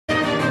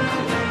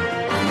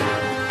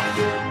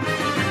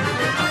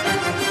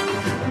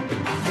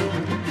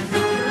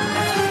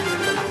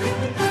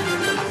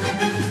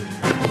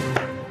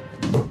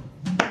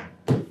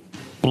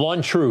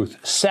one truth.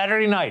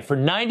 Saturday night for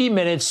 90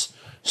 minutes,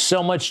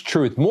 so much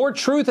truth. More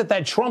truth at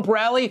that Trump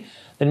rally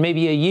than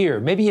maybe a year,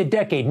 maybe a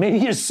decade,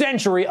 maybe a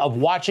century of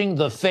watching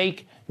the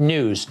fake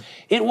news.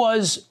 It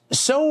was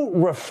so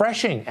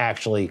refreshing,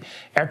 actually,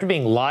 after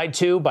being lied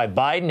to by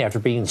Biden, after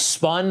being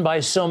spun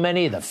by so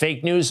many, the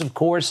fake news, of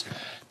course,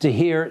 to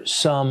hear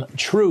some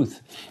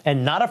truth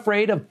and not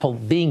afraid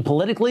of being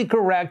politically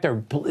correct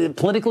or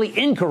politically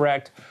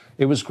incorrect.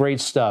 It was great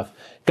stuff.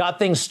 Got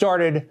things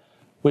started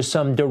with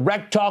some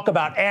direct talk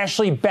about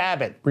Ashley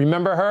Babbitt.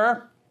 Remember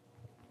her?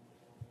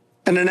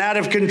 And an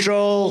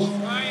out-of-control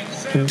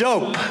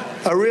dope,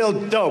 a real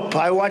dope.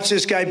 I watched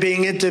this guy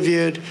being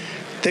interviewed.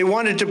 They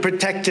wanted to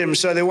protect him,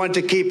 so they wanted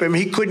to keep him.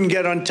 He couldn't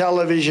get on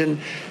television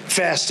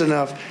fast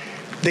enough.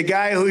 The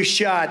guy who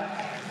shot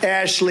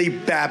Ashley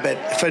Babbitt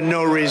for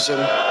no reason.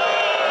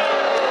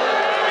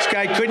 This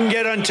guy couldn't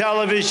get on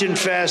television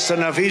fast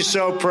enough. He's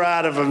so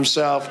proud of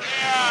himself.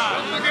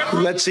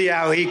 Let's see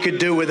how he could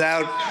do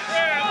without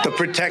the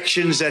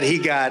protections that he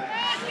got.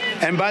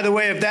 And by the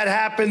way, if that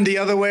happened the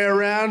other way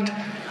around,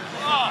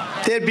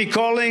 they'd be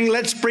calling,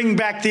 let's bring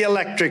back the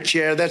electric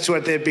chair. That's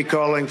what they'd be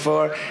calling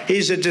for.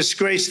 He's a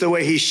disgrace the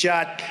way he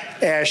shot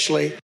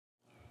Ashley.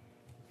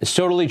 It's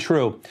totally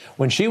true.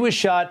 When she was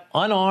shot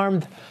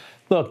unarmed,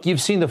 look,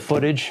 you've seen the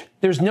footage.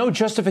 There's no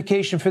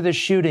justification for this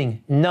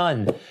shooting.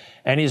 None.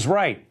 And he's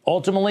right.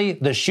 Ultimately,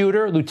 the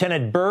shooter,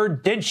 Lieutenant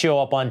Byrd, did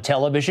show up on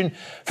television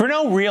for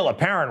no real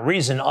apparent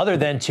reason other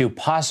than to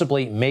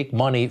possibly make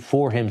money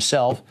for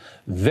himself.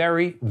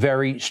 Very,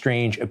 very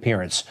strange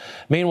appearance.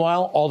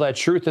 Meanwhile, all that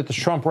truth at the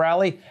Trump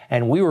rally,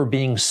 and we were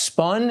being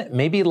spun,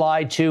 maybe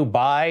lied to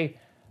by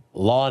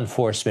law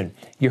enforcement.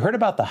 You heard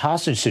about the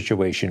hostage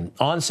situation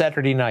on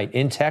Saturday night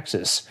in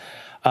Texas.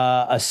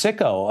 A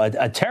sicko,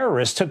 a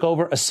terrorist, took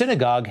over a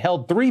synagogue,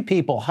 held 3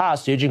 people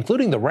hostage,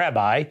 including the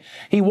rabbi.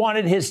 He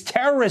wanted his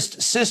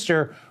terrorist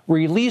sister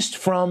released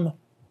from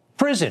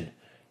prison.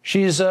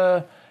 She's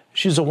a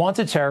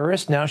wanted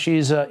terrorist. Now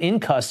she's in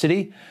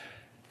custody.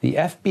 The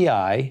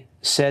FBI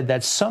said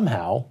that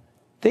somehow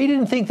they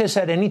didn't think this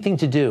had anything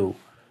to do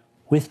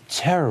with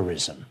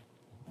terrorism.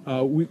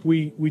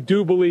 We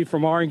do believe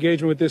from our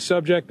engagement with this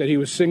subject that he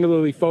was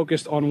singularly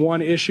focused on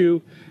one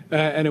issue,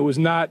 and it was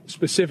not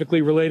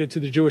specifically related to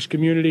the Jewish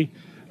community,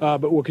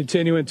 but we're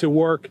continuing to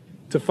work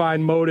to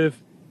find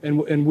motive,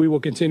 and we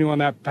will continue on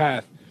that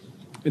path.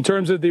 In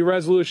terms of the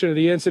resolution of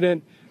the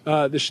incident,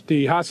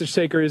 the hostage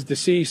taker is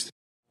deceased.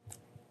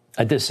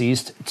 A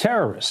deceased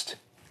terrorist,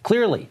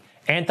 clearly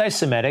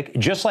anti-Semitic,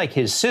 just like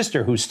his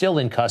sister, who's still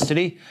in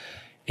custody.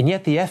 And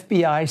yet the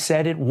FBI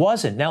said it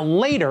wasn't. Now,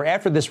 later,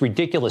 after this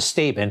ridiculous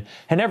statement,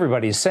 and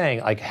everybody's saying,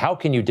 like, how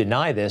can you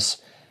deny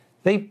this?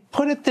 They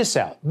put this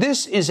out.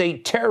 This is a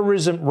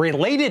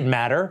terrorism-related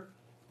matter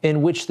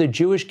in which the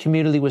Jewish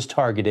community was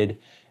targeted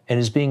and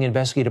is being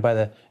investigated by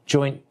the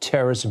Joint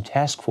Terrorism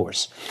Task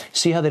Force.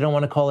 See how they don't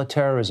want to call it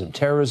terrorism?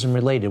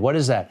 Terrorism-related. What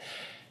is that?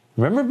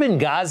 Remember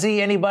Benghazi,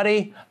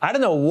 anybody? I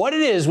don't know what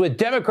it is with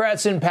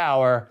Democrats in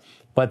power,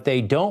 but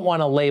they don't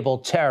want to label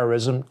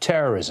terrorism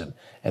terrorism.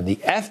 And the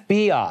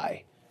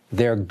FBI,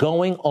 they're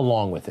going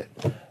along with it.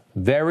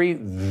 Very,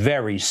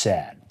 very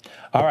sad.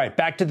 All right,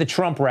 back to the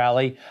Trump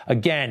rally.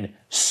 Again,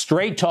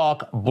 straight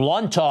talk,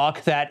 blunt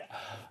talk that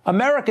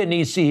America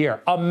needs to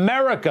hear.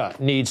 America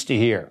needs to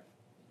hear.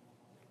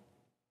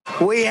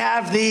 We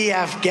have the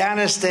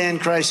Afghanistan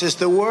crisis,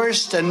 the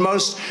worst and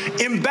most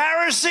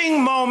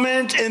embarrassing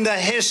moment in the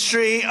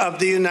history of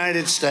the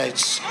United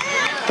States.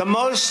 The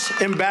most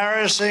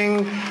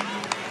embarrassing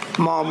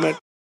moment.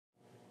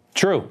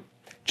 True.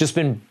 Just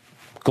been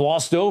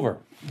glossed over.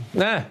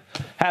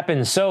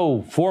 Happened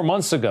 4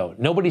 months ago.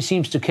 Nobody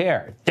seems to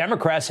care.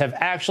 Democrats have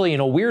actually, in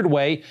a weird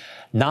way,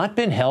 not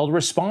been held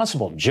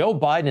responsible. Joe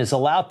Biden is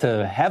allowed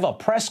to have a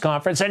press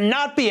conference and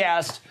not be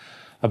asked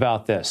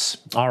about this.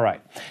 All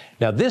right.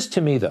 Now, this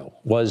to me, though,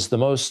 was the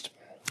most,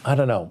 I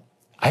don't know,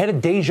 I had a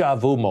deja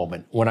vu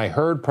moment when I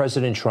heard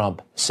President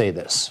Trump say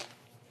this.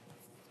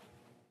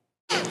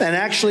 And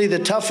actually, the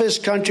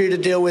toughest country to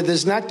deal with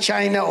is not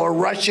China or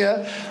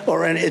Russia,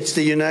 it's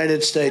the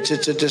United States.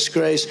 It's a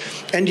disgrace.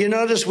 And you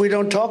notice we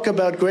don't talk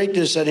about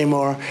greatness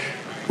anymore.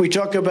 We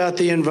talk about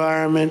the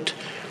environment.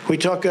 We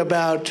talk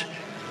about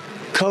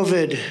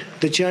COVID,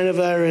 the China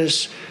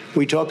virus.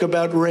 We talk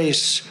about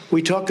race.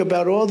 We talk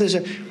about all this.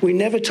 We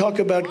never talk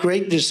about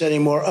greatness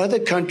anymore. Other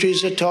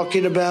countries are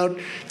talking about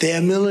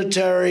their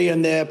military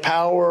and their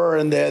power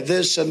and their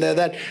this and their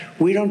that.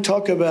 We don't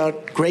talk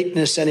about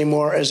greatness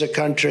anymore as a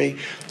country.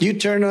 You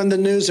turn on the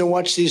news and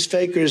watch these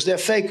fakers. They're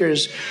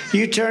fakers.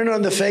 You turn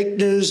on the fake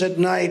news at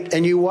night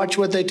and you watch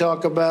what they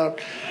talk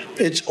about.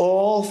 It's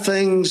all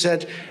things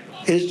that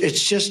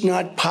it's just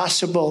not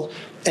possible.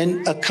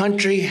 And a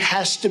country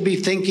has to be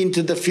thinking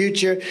to the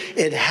future.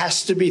 It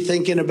has to be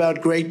thinking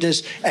about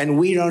greatness, and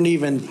we don't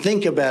even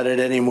think about it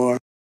anymore.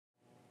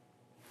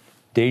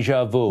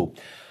 Deja vu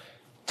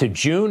to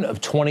June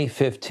of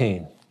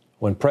 2015,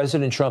 when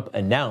President Trump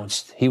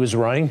announced he was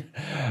running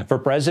for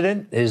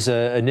president. His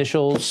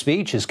initial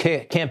speech, his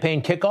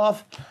campaign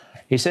kickoff,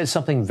 he said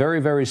something very,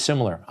 very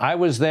similar. I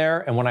was there,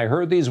 and when I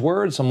heard these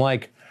words, I'm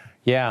like,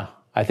 Yeah,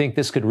 I think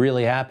this could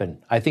really happen.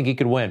 I think he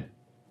could win.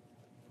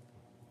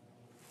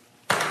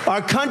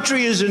 Our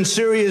country is in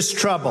serious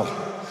trouble.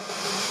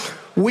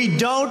 We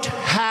don't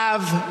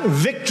have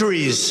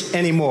victories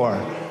anymore.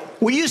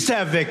 We used to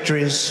have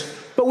victories,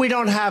 but we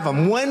don't have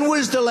them. When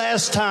was the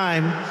last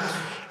time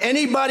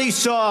anybody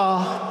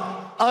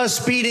saw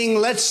us beating,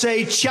 let's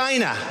say,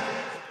 China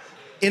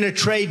in a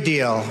trade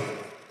deal?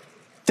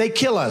 They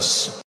kill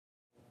us.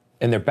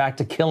 And they're back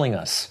to killing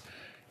us.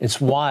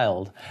 It's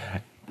wild.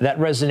 That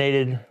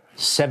resonated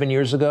 7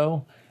 years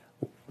ago.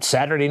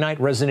 Saturday night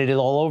resonated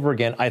all over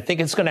again. I think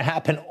it's going to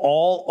happen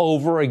all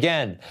over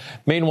again.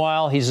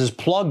 Meanwhile, he's as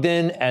plugged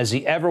in as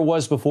he ever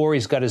was before.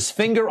 He's got his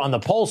finger on the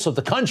pulse of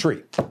the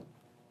country.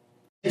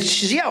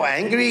 See how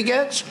angry he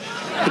gets?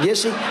 You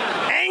see?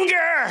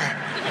 Anger!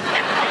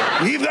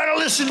 You've got to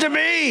listen to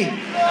me.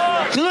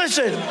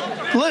 Listen.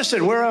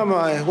 Where am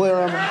I? Oh,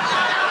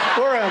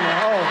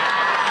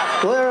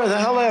 where the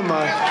hell am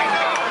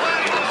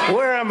I?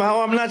 Where am I?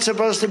 Oh, I'm not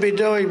supposed to be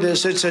doing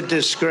this. It's a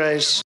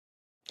disgrace.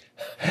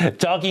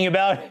 Talking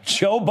about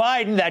Joe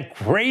Biden, that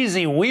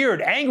crazy,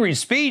 weird, angry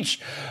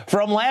speech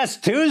from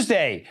last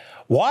Tuesday.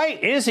 Why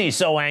is he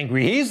so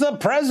angry? He's the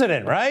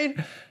president, right?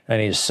 And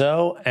he's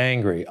so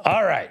angry.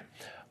 All right,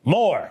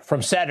 more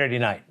from Saturday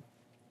night.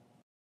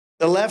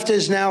 The left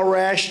is now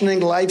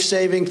rationing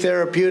life-saving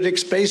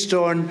therapeutics based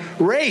on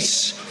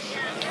race,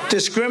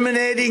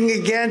 discriminating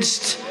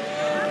against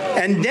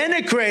and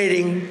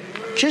denigrating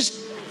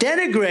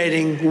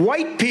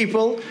white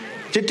people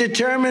to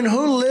determine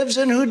who lives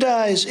and who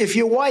dies. If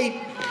you're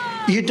white,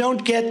 you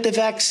don't get the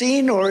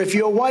vaccine, or if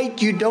you're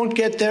white, you don't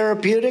get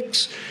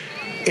therapeutics.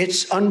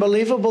 It's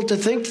unbelievable to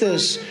think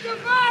this.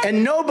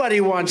 And nobody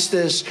wants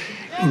this.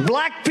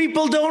 Black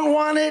people don't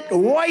want it.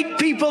 White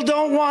people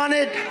don't want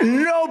it.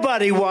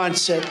 Nobody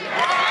wants it.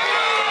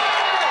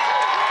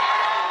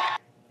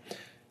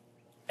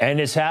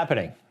 And it's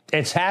happening.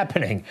 It's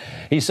happening.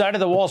 He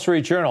cited the Wall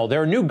Street Journal.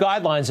 There are new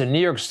guidelines in New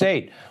York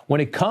State. When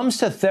it comes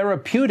to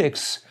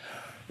therapeutics,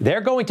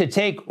 they're going to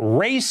take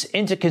race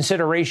into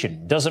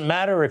consideration. Doesn't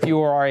matter if you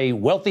are a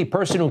wealthy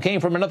person who came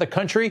from another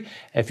country,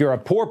 if you're a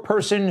poor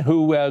person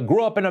who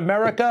grew up in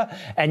America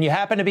and you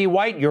happen to be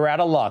white, you're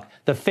out of luck.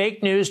 The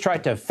fake news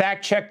tried to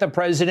fact check the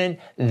president.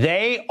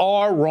 They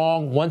are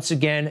wrong once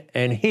again,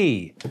 and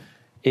he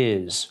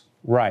is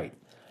right.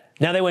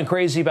 Now, they went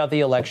crazy about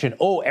the election.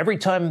 Oh, every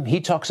time he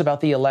talks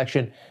about the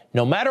election,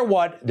 no matter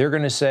what, they're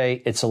going to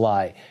say it's a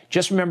lie.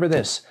 Just remember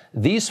this.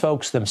 These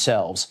folks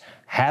themselves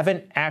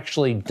haven't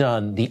actually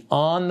done the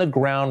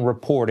on-the-ground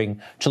reporting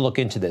to look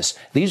into this.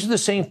 These are the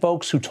same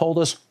folks who told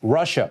us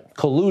Russia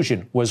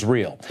collusion was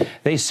real.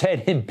 They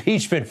said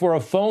impeachment for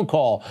a phone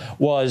call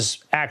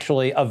was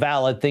actually a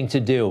valid thing to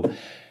do.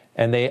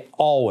 And they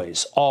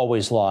always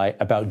lie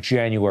about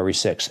January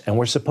 6th. And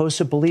we're supposed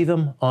to believe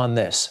them on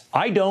this.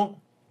 I don't.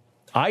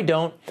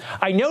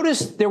 I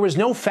noticed there was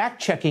no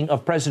fact-checking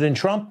of President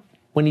Trump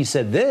when he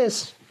said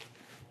this.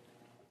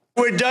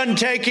 We're done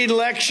taking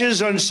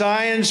lectures on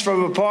science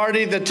from a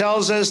party that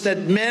tells us that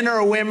men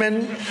are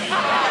women,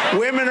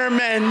 women are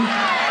men,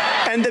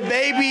 and the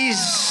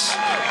babies,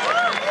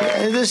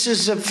 this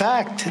is a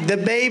fact, the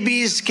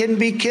babies can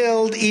be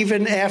killed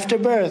even after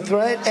birth,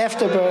 right?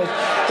 After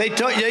birth.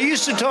 They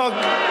used to talk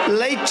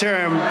late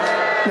term.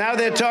 Now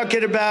they're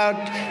talking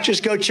about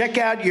just go check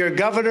out your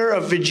governor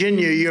of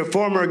Virginia, your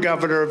former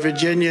governor of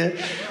Virginia,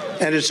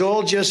 and it's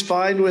all just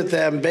fine with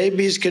them.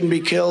 Babies can be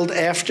killed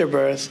after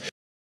birth.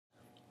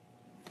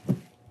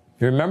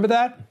 You remember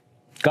that?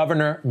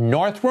 Governor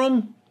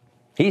Northam,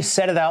 he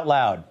said it out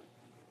loud.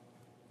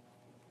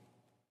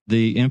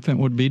 The infant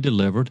would be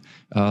delivered.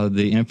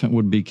 The infant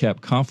would be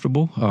kept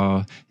comfortable.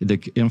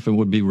 The infant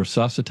would be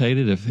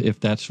resuscitated if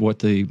that's what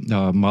the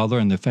mother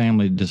and the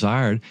family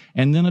desired.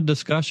 And then a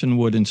discussion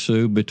would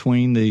ensue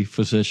between the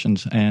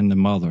physicians and the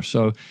mother.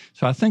 So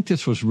I think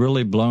this was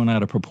really blown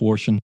out of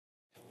proportion.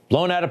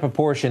 Blown out of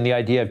proportion, the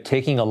idea of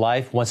taking a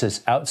life once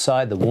it's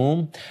outside the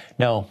womb.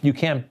 No, you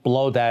can't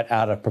blow that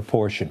out of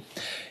proportion.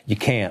 You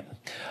can't.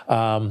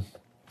 Joe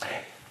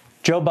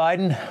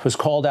Biden was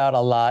called out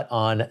a lot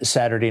on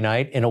Saturday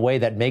night in a way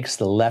that makes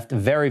the left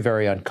very,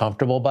 very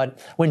uncomfortable. But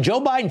when Joe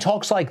Biden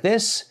talks like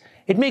this,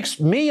 it makes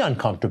me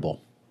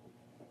uncomfortable.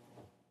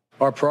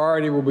 Our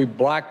priority will be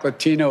Black,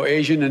 Latino,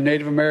 Asian, and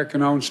Native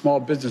American-owned small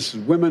businesses,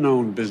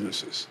 women-owned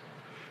businesses.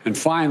 And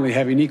finally,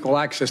 having equal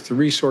access to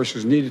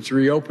resources needed to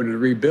reopen and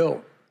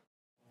rebuild.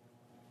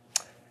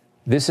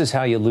 This is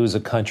how you lose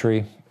a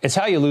country. It's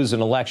how you lose an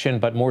election,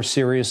 but more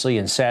seriously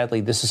and sadly,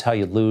 this is how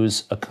you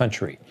lose a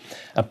country.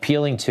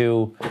 Appealing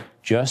to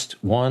just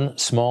one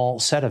small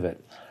set of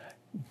it.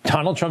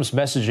 Donald Trump's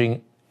messaging,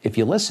 if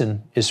you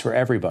listen, is for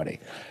everybody.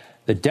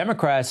 The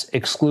Democrats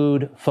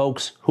exclude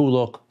folks who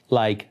look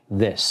like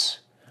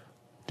this.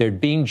 They're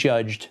being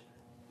judged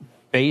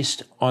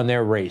based on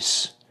their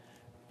race,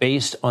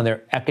 based on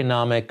their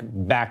economic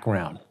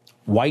background.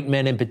 White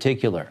men in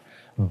particular,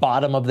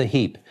 bottom of the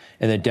heap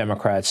in the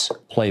Democrats'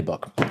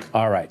 playbook.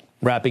 All right,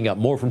 wrapping up.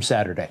 More from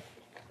Saturday.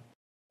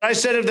 I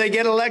said if they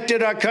get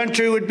elected, our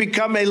country would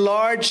become a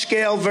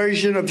large-scale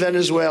version of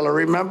Venezuela,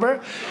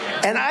 remember?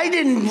 And I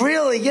didn't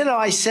really,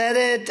 I said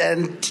it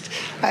and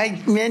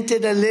I meant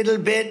it a little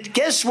bit.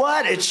 Guess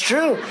what? It's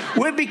true.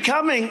 We're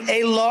becoming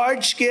a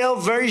large-scale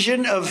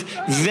version of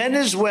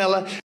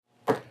Venezuela.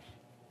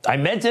 I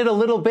meant it a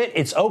little bit.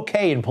 It's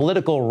okay in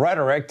political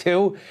rhetoric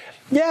to,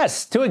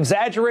 yes, to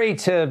exaggerate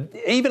to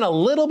even a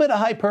little bit of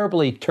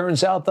hyperbole.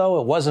 Turns out, though,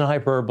 it wasn't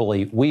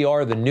hyperbole. We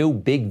are the new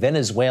big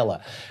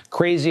Venezuela.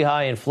 Crazy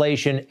high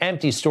inflation,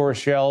 empty store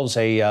shelves,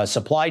 a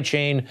supply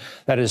chain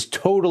that is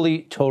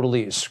totally,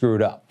 totally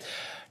screwed up.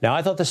 Now,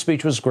 I thought the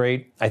speech was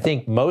great. I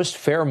think most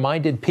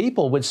fair-minded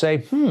people would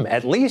say,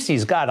 at least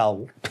he's got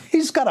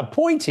a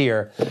point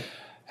here.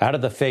 How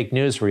did the fake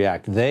news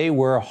react? They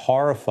were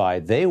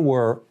horrified. They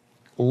were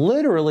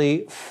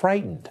literally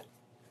frightened.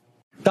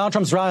 Donald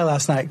Trump's rally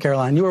last night,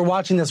 Caroline. You were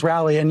watching this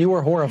rally and you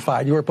were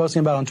horrified. You were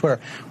posting about it on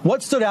Twitter.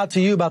 What stood out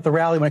to you about the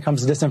rally when it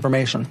comes to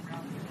disinformation?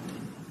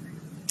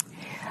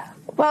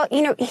 Well,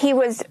 he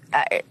was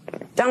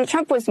Donald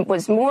Trump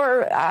was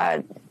more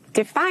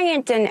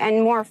defiant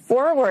and more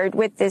forward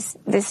with this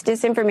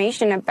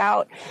disinformation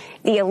about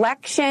the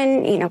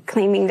election.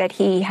 Claiming that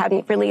he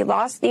hadn't really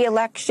lost the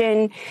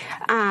election,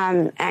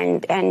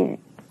 and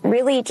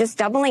really just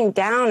doubling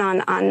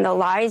down on the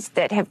lies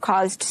that have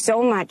caused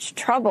so much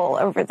trouble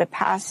over the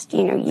past,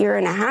 year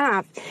and a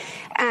half.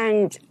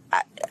 And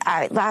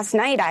last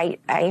night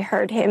I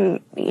heard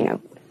him,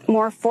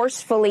 more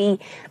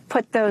forcefully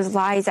put those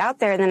lies out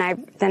there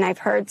than I've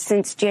heard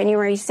since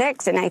January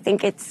 6th. And I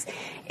think it's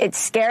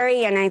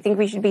scary, and I think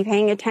we should be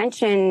paying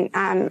attention,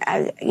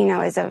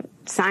 as a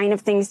sign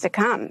of things to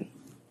come.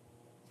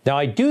 Now,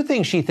 I do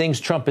think she thinks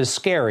Trump is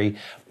scary,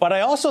 but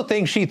I also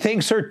think she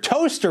thinks her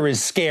toaster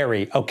is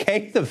scary,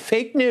 okay? The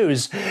fake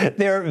news,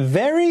 they're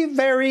very,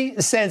 very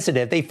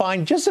sensitive. They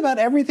find just about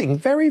everything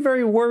very,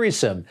 very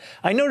worrisome.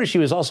 I noticed she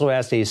was also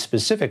asked a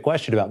specific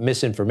question about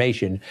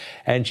misinformation,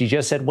 and she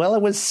just said, well,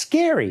 it was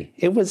scary.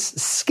 It was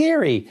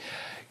scary.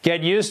 Get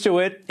used to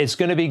it. It's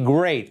going to be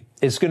great.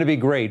 It's going to be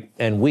great,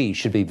 and we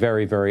should be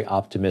very, very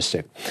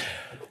optimistic.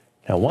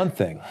 Now, one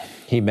thing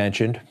he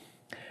mentioned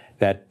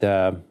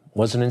that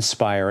wasn't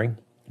inspiring,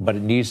 but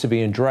it needs to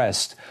be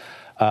addressed.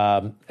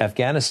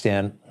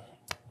 Afghanistan,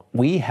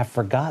 we have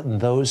forgotten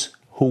those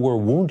who were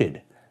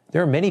wounded.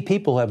 There are many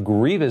people who have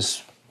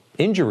grievous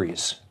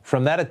injuries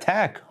from that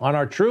attack on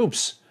our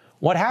troops.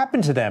 What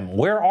happened to them?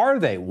 Where are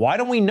they? Why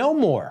don't we know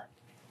more?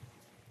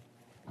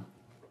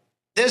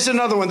 There's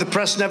another one the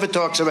press never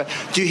talks about.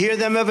 Do you hear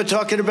them ever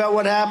talking about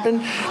what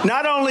happened?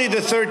 Not only the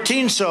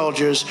 13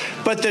 soldiers,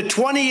 but the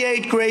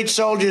 28 great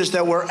soldiers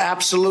that were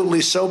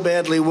absolutely so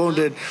badly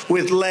wounded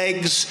with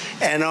legs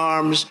and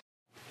arms.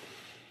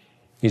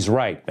 He's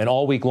right. And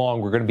all week long,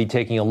 we're going to be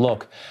taking a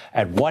look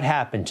at what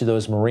happened to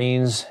those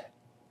Marines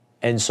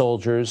and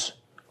soldiers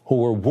who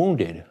were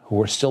wounded,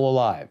 who are still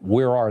alive.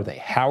 Where are they?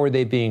 How are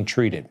they being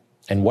treated?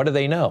 And what do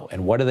they know?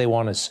 And what do they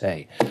want to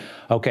say?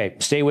 Okay,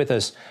 stay with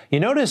us. You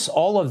notice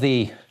all of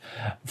the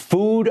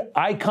food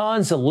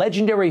icons, the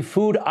legendary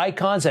food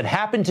icons that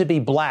happen to be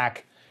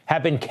black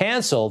have been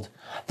canceled.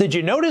 Did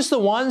you notice the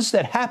ones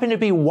that happen to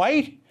be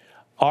white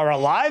are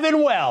alive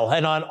and well?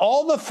 And on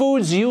all the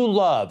foods you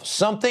love,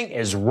 something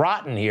is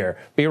rotten here.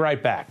 Be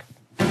right back.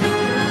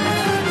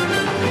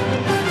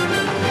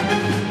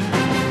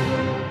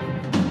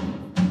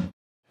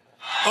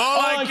 All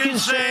I can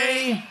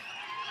say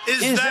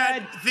is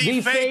that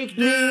the fake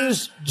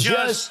news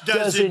just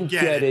doesn't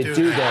get it,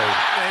 do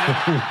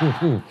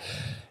they?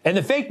 And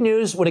the fake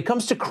news, when it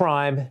comes to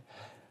crime,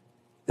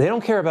 they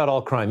don't care about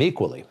all crime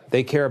equally.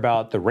 They care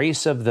about the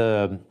race of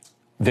the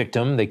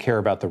victim. They care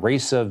about the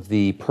race of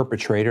the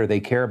perpetrator. They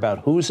care about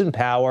who's in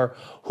power,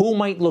 who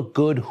might look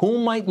good, who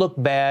might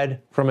look bad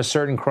from a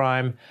certain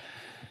crime.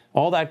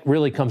 All that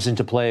really comes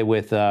into play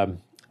with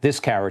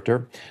this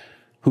character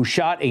who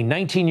shot a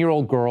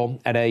 19-year-old girl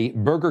at a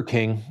Burger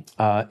King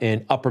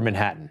in Upper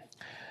Manhattan.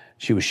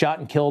 She was shot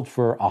and killed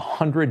for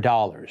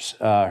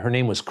 $100. Her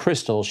name was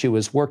Crystal. She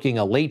was working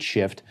a late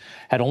shift,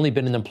 had only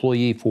been an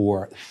employee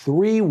for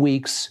 3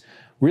 weeks,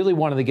 really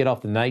wanted to get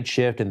off the night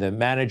shift, and the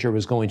manager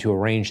was going to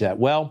arrange that.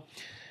 Well,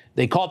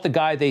 they caught the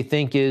guy they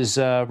think is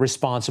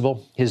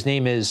responsible. His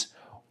name is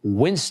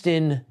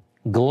Winston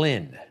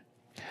Glynn.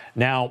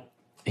 Now,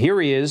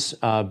 here he is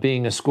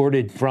being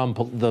escorted from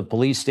the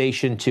police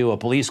station to a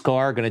police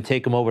car, going to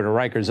take him over to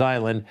Rikers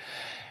Island.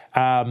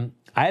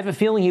 I have a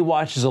feeling he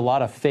watches a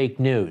lot of fake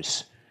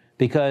news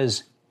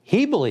because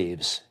he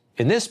believes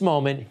in this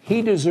moment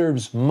he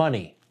deserves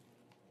money.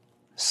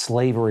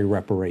 Slavery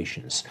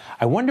reparations.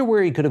 I wonder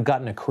where he could have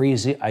gotten a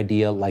crazy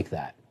idea like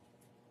that.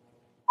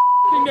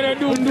 That I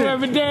do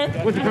every day.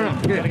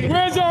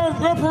 Where's our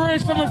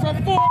reparations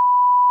for 400?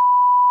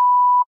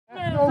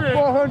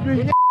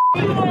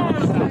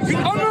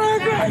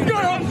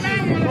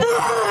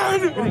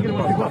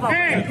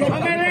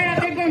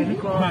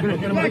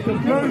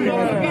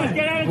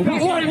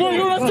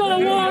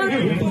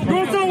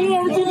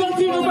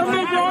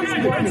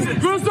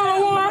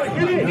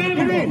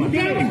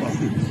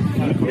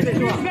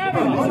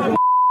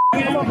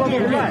 Well,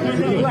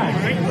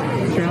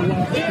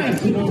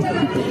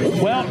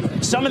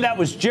 some of that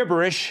was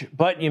gibberish,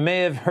 but you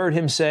may have heard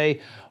him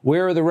say,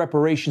 where are the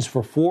reparations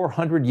for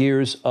 400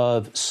 years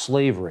of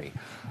slavery?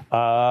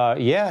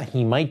 Yeah,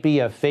 he might be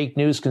a fake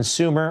news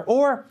consumer,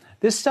 or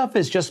this stuff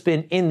has just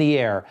been in the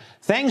air,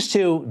 thanks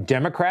to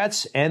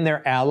Democrats and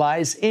their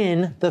allies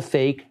in the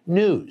fake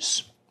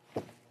news.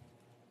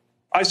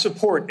 I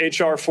support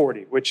H.R.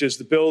 40, which is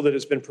the bill that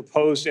has been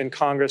proposed in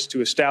Congress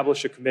to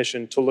establish a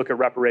commission to look at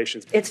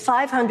reparations. It's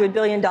 $500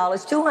 billion,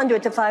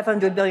 $200 to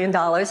 $500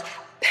 billion,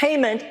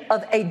 payment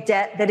of a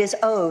debt that is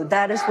owed.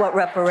 That is what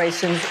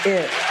reparations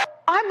is.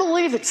 I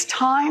believe it's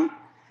time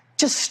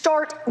to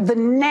start the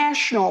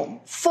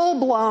national,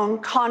 full-blown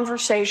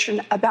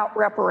conversation about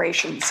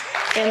reparations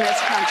in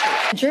this country.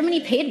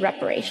 Germany paid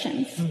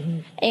reparations,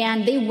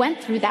 and they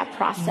went through that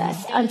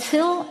process.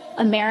 Until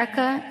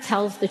America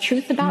tells the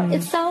truth about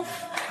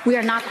itself, we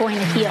are not going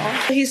to heal.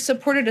 He's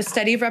supported a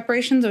study of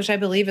reparations, which I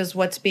believe is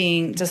what's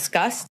being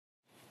discussed.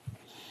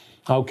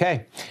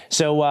 Okay.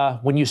 So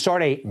when you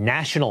start a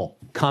national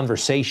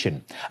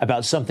conversation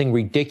about something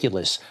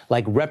ridiculous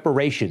like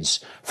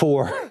reparations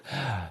for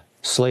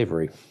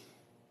slavery,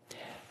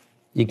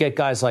 you get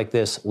guys like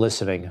this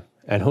listening,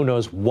 and who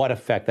knows what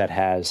effect that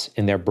has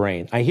in their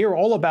brain. I hear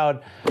all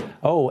about,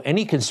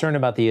 any concern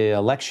about the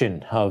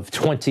election of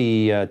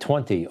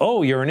 2020.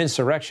 Oh, you're an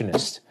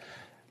insurrectionist.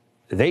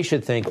 They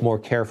should think more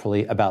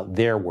carefully about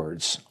their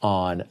words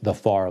on the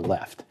far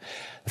left.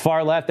 The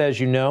far left, as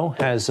you know,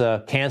 has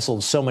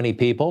canceled so many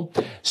people,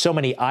 so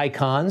many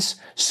icons,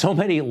 so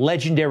many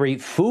legendary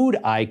food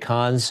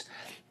icons.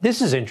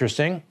 This is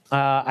interesting.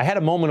 I had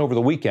a moment over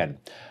the weekend.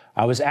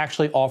 I was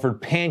actually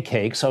offered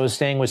pancakes. I was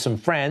staying with some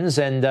friends,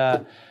 and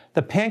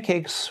the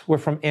pancakes were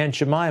from Aunt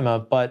Jemima,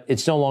 but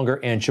it's no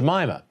longer Aunt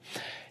Jemima.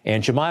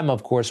 Aunt Jemima,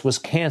 of course, was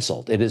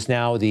canceled. It is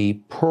now the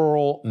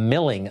Pearl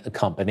Milling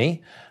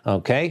Company.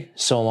 Okay,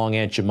 so long,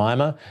 Aunt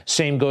Jemima.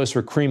 Same goes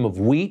for Cream of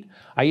Wheat.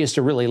 I used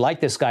to really like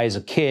this guy as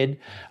a kid.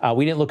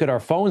 We didn't look at our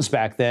phones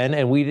back then,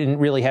 and we didn't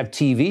really have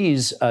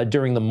TVs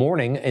during the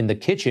morning in the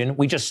kitchen.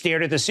 We just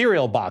stared at the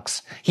cereal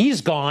box.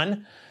 He's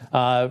gone,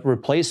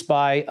 replaced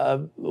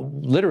by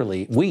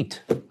literally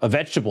wheat, a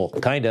vegetable,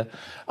 kind of.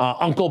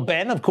 Uncle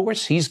Ben, of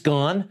course, he's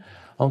gone.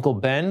 Uncle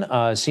Ben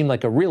seemed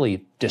like a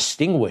really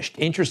distinguished,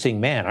 interesting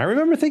man. I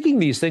remember thinking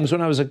these things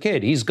when I was a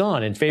kid. He's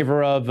gone in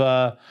favor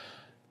of,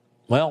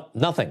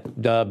 nothing.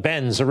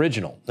 Ben's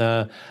original.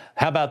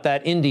 How about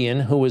that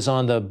Indian who was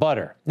on the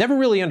butter? Never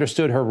really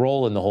understood her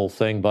role in the whole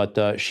thing,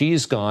 but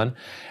she's gone.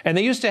 And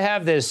they used to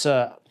have this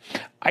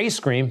ice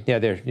cream. Yeah,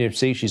 there.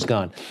 See, she's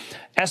gone.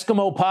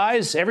 Eskimo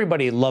pies.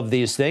 Everybody loved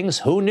these things.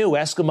 Who knew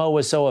Eskimo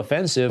was so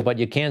offensive? But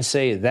you can't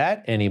say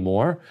that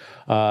anymore.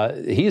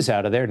 He's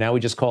out of there. Now we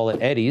just call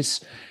it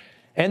Eddie's.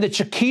 And the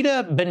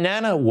Chiquita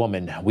Banana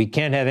Woman. We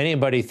can't have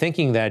anybody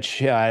thinking that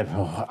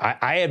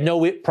I have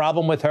no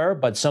problem with her,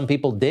 but some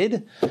people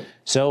did.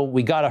 So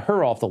we got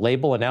her off the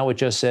label, and now it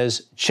just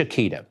says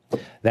Chiquita.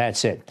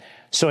 That's it.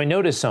 So I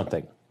noticed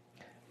something.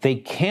 They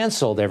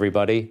canceled,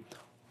 everybody,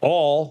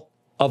 all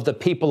of the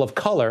people of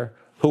color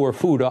who were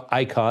food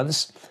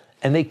icons,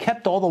 and they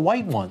kept all the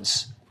white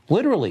ones.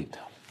 Literally,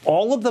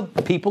 all of the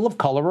people of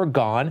color are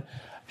gone.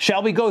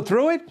 Shall we go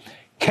through it?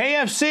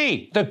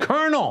 KFC, the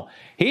Colonel,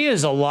 he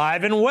is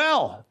alive and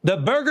well. The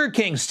Burger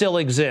King still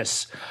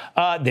exists.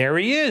 There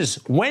he is.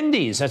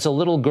 Wendy's, that's a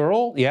little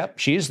girl. Yep,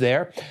 she's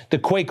there. The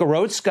Quaker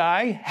Oats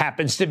guy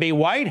happens to be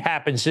white,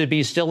 happens to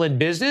be still in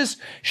business.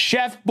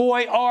 Chef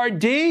Boy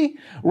RD,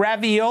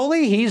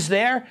 Ravioli, he's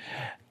there.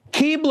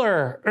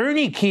 Keebler,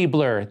 Ernie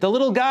Keebler, the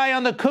little guy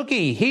on the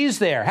cookie, he's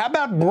there. How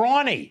about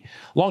Brawny?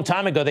 Long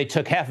time ago, they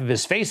took half of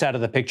his face out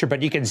of the picture,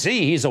 but you can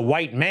see he's a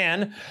white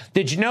man.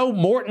 Did you know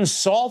Morton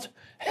Salt?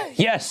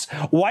 Yes,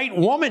 white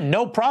woman,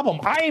 no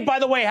problem. I, by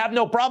the way, have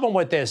no problem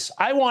with this.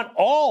 I want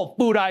all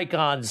food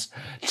icons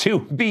to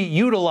be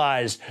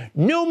utilized.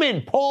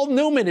 Newman, Paul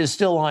Newman is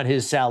still on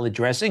his salad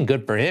dressing.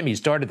 Good for him. He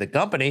started the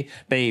company.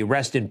 May he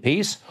rest in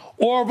peace.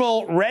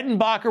 Orville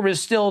Redenbacher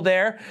is still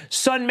there.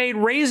 Sun-Made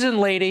Raisin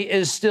Lady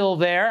is still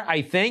there,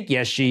 I think.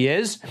 Yes, she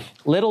is.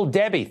 Little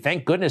Debbie,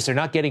 thank goodness they're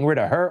not getting rid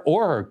of her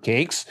or her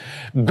cakes.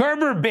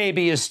 Gerber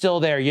Baby is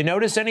still there. You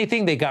notice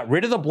anything? They got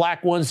rid of the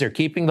black ones. They're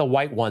keeping the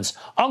white ones.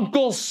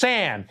 Uncle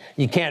Sam.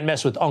 You can't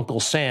mess with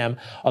Uncle Sam,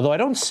 although I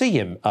don't see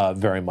him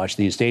very much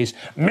these days.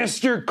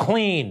 Mr.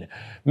 Clean.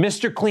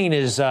 Mr. Clean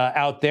is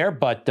out there,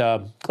 but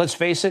let's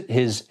face it,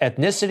 his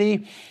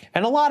ethnicity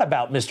and a lot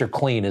about Mr.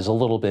 Clean is a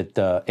little bit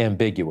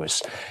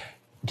ambiguous.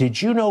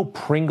 Did you know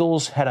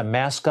Pringles had a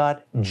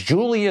mascot,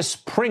 Julius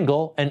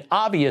Pringle, and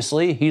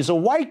obviously he's a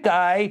white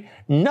guy.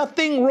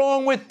 Nothing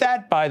wrong with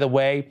that, by the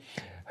way.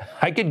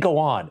 I could go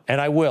on, and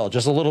I will,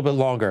 just a little bit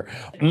longer.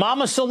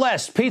 Mama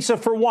Celeste, pizza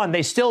for one.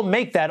 They still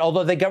make that,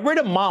 although they got rid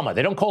of Mama.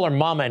 They don't call her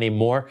Mama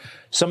anymore.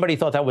 Somebody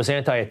thought that was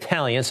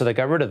anti-Italian, so they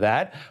got rid of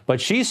that. But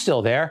she's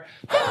still there.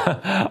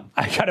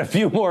 I got a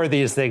few more of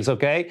these things,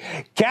 okay?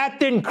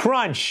 Captain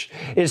Crunch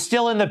is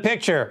still in the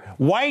picture.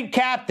 White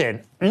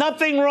Captain.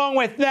 Nothing wrong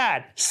with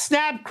that.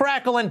 Snap,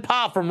 Crackle, and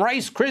Pop from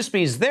Rice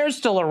Krispies. They're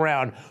still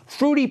around.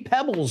 Fruity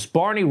Pebbles,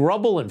 Barney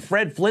Rubble, and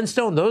Fred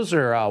Flintstone. Those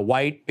are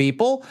white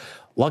people.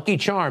 Lucky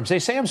Charms. They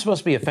say I'm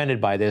supposed to be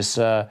offended by this.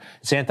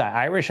 It's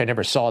anti-Irish. I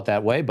never saw it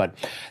that way. But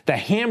the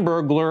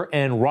Hamburglar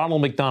and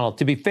Ronald McDonald.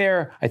 To be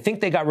fair, I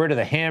think they got rid of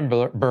the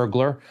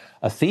Hamburglar.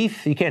 A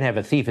thief? You can't have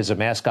a thief as a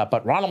mascot.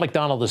 But Ronald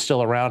McDonald is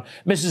still around.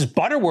 Mrs.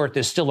 Butterworth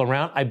is still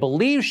around. I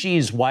believe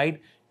she's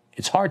white.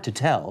 It's hard to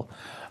tell.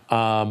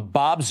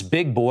 Bob's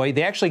Big Boy.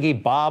 They actually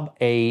gave Bob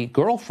a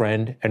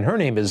girlfriend, and her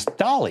name is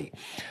Dolly.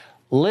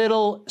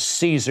 Little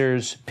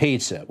Caesar's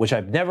Pizza, which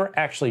I've never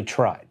actually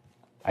tried.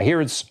 I hear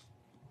it's...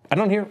 I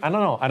don't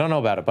know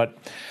about it, but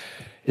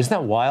isn't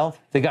that wild?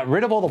 They got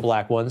rid of all the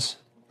black ones.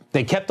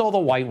 They kept all the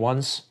white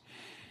ones.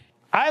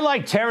 I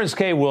like Terrence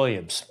K.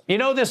 Williams. You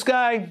know this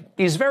guy?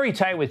 He's very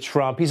tight with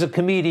Trump. He's a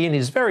comedian.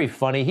 He's very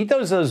funny. He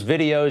does those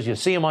videos. You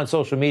see him on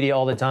social media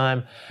all the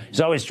time. He's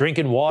always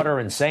drinking water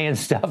and saying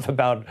stuff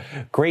about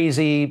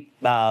crazy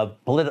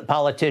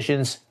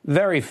politicians.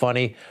 Very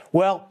funny.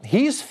 Well,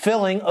 he's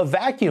filling a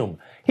vacuum.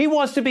 He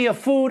wants to be a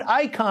food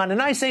icon, and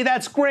I say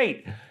that's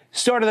great.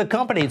 Started a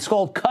company. It's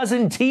called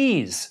Cousin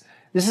Teas.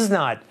 This is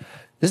not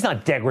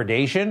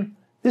degradation.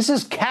 This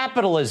is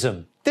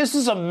capitalism. This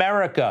is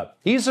America.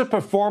 He's a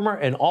performer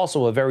and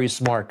also a very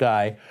smart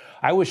guy.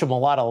 I wish him a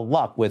lot of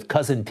luck with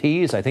Cousin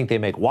Teas. I think they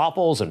make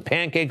waffles and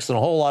pancakes and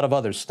a whole lot of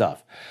other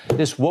stuff.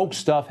 This woke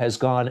stuff has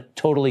gone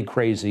totally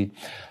crazy.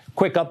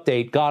 Quick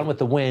update, Gone with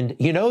the Wind.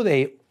 You know,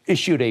 they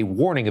issued a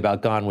warning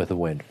about Gone with the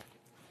Wind.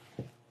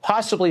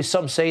 Possibly,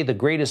 some say, the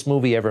greatest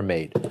movie ever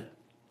made.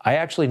 I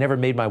actually never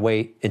made my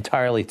way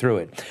entirely through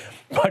it.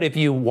 But if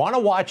you want to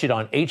watch it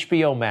on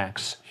HBO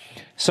Max,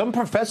 some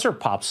professor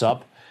pops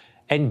up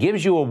and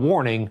gives you a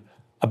warning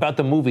about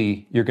the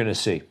movie you're going to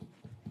see.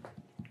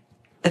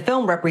 The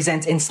film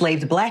represents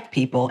enslaved black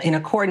people in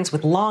accordance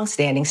with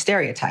long-standing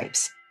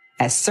stereotypes,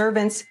 as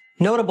servants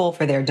notable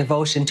for their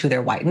devotion to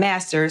their white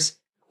masters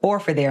or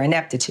for their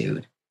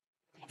ineptitude.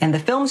 And the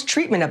film's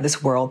treatment of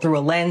this world through a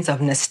lens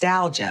of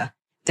nostalgia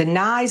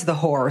denies the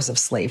horrors of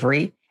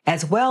slavery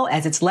as well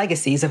as its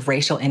legacies of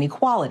racial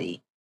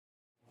inequality.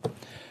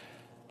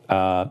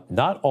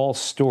 Not all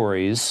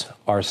stories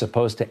are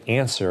supposed to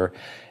answer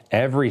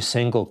every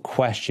single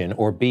question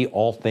or be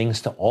all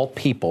things to all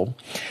people.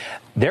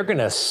 They're going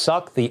to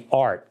suck the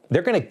art.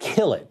 They're going to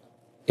kill it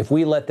if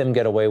we let them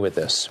get away with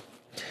this.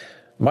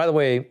 By the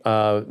way,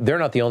 they're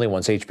not the only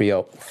ones,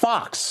 HBO.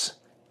 Fox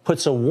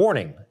puts a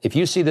warning. If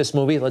you see this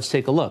movie, let's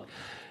take a look.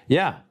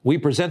 Yeah, we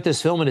present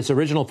this film in its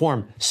original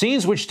form.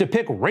 Scenes which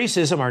depict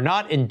racism are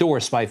not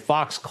endorsed by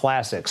Fox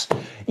Classics.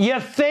 You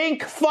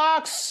think,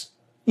 Fox?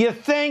 You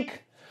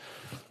think?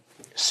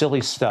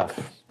 Silly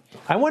stuff.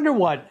 I wonder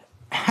what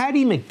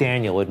Hattie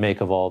McDaniel would make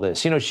of all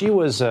this. You know, she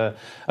was a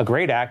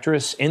great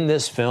actress in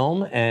this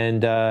film,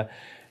 and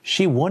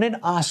she won an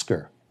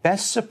Oscar,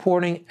 Best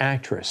Supporting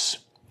Actress.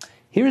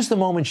 Here's the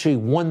moment she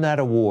won that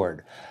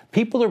award.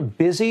 People are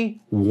busy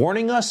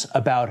warning us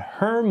about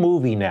her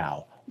movie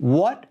now.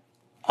 What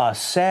a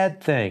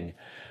sad thing.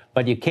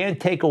 But you can't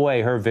take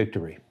away her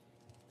victory.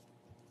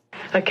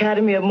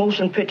 Academy of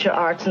Motion Picture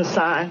Arts and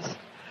Science,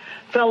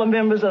 fellow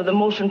members of the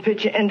motion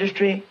picture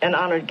industry, and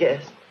honored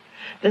guests.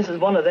 This is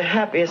one of the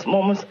happiest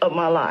moments of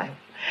my life.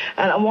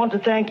 And I want to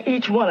thank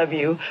each one of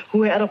you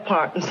who had a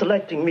part in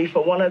selecting me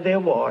for one of the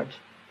awards.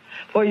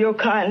 For your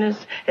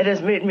kindness, it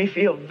has made me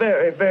feel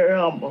very, very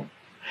humble.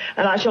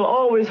 And I shall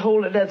always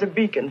hold it as a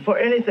beacon for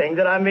anything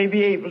that I may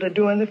be able to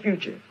do in the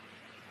future.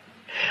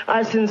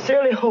 I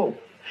sincerely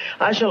hope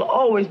I shall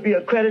always be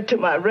a credit to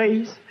my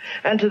race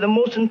and to the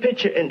motion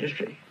picture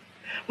industry.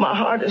 My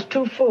heart is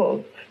too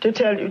full to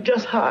tell you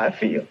just how I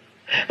feel.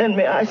 And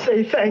may I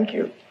say thank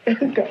you.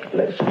 And God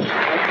bless you.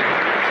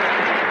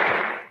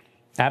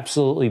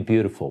 Absolutely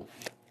beautiful.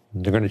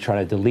 They're going to try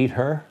to delete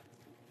her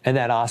and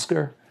that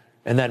Oscar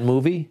and that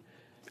movie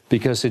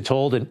because it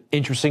told an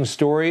interesting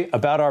story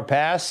about our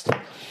past.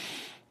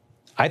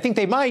 I think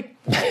they might.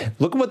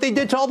 Look at what they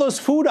did to all those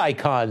food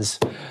icons.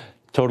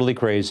 Totally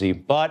crazy.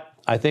 But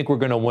I think we're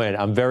going to win.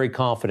 I'm very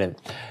confident.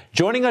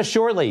 Joining us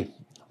shortly,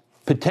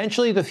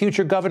 potentially the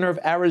future governor of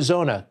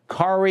Arizona,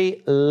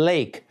 Kari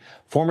Lake,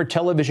 former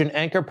television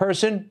anchor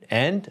person,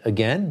 and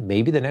again,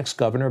 maybe the next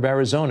governor of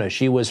Arizona.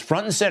 She was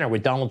front and center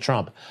with Donald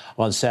Trump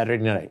on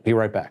Saturday night. Be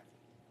right back.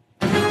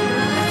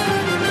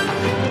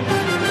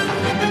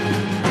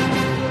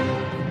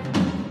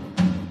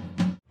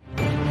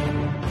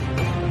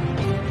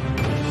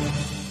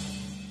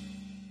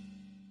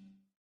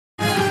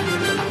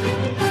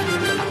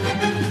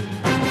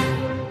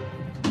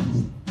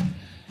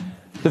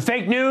 The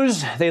fake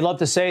news, they love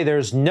to say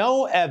there's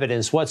no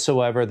evidence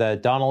whatsoever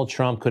that Donald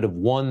Trump could have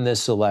won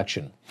this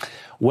election.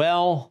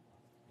 Well,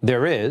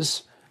 there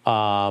is.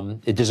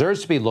 It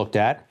deserves to be looked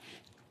at.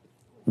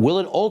 Will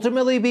it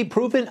ultimately be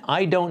proven?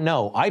 I don't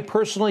know. I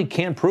personally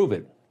can't prove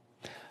it.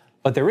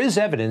 But there is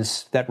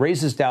evidence that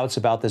raises doubts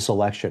about this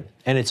election,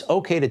 and it's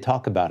okay to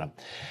talk about them.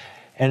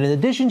 And in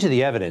addition to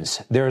the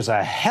evidence, there's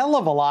a hell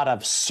of a lot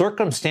of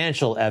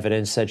circumstantial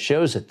evidence that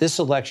shows that this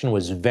election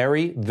was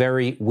very,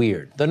 very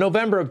weird. The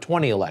November of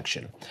 20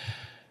 election.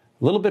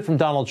 A little bit from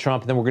Donald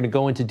Trump, and then we're going to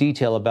go into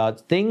detail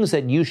about things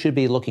that you should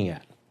be looking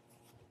at.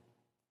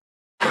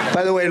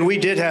 By the way, and we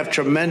did have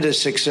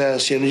tremendous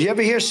success. Did you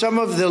ever hear some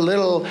of the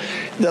little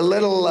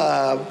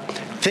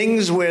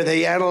things where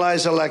they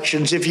analyze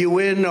elections? If you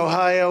win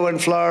Ohio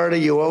and Florida,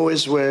 you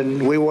always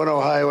win. We won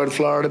Ohio and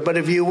Florida. But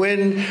if you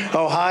win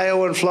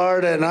Ohio and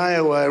Florida and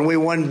Iowa, and we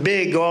won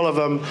big, all of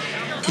them,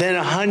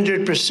 then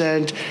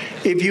 100%.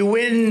 If you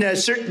win a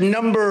certain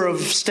number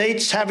of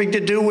states having to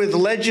do with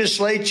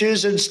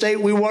legislatures and state,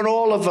 we won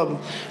all of them,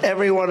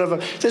 every one of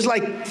them. There's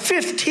like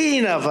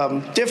 15 of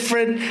them,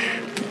 different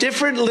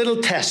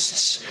little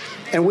tests,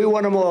 and we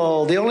won them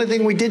all. The only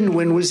thing we didn't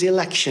win was the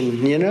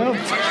election, you know?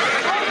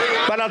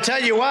 But I'll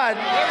tell you what,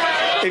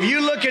 if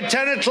you look at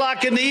 10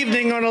 o'clock in the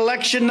evening on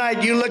election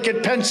night, you look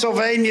at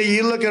Pennsylvania,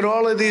 you look at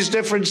all of these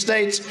different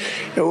states,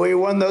 we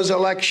won those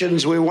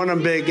elections, we won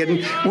them big. And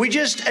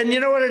and you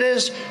know what it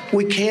is?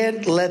 We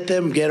can't let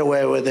them get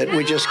away with it.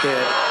 We just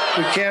can't.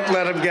 We can't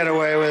let them get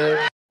away with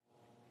it.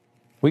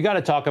 We got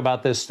to talk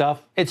about this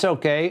stuff. It's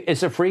okay.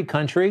 It's a free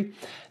country.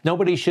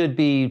 Nobody should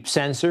be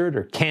censored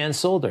or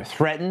canceled or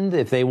threatened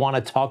if they want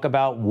to talk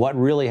about what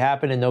really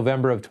happened in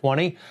November of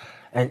 20.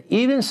 And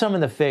even some of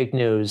the fake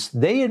news,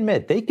 they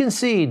admit, they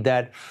concede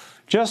that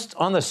just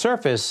on the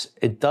surface,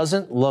 it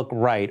doesn't look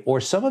right, or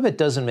some of it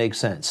doesn't make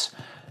sense.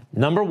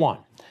 Number one,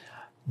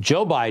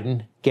 Joe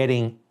Biden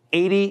getting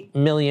 80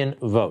 million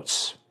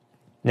votes.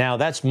 Now,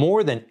 that's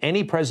more than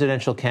any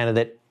presidential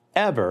candidate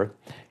ever.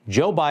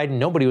 Joe Biden,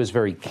 nobody was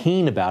very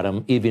keen about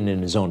him, even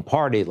in his own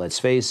party, let's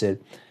face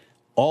it.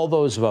 All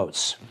those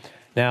votes.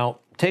 Now,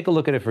 take a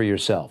look at it for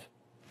yourself.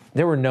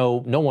 There were no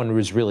one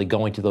was really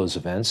going to those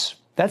events.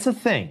 That's a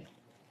thing.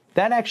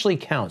 That actually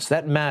counts.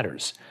 That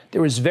matters.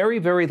 There was very,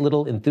 very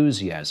little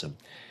enthusiasm.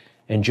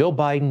 And Joe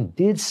Biden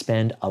did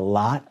spend a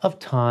lot of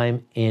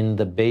time in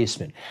the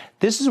basement.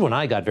 This is when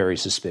I got very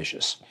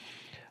suspicious.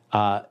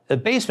 The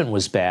basement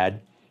was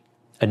bad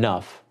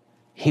enough.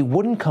 He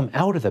wouldn't come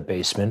out of the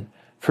basement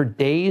for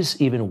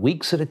days, even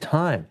weeks at a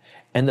time.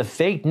 And the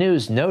fake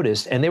news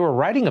noticed, and they were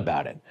writing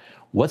about it.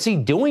 What's he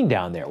doing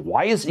down there?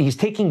 Why is he's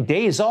taking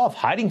days off,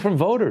 hiding from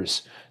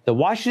voters? The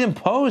Washington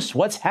Post,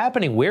 what's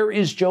happening? Where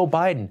is Joe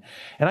Biden?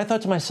 And I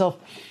thought to myself,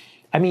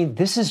 I mean,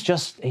 this is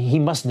just, he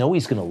must know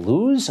he's going to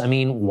lose. I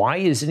mean, why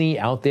isn't he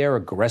out there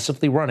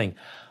aggressively running?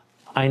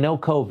 I know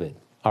COVID,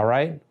 all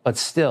right? But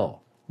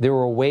still, there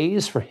were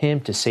ways for him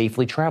to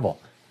safely travel.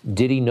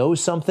 Did he know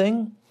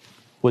something?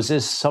 Was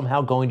this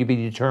somehow going to be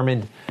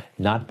determined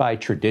not by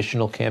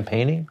traditional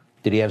campaigning?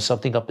 Did he have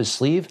something up his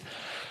sleeve?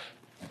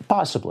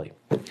 Possibly.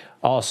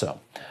 Also,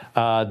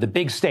 the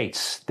big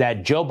states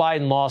that Joe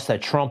Biden lost,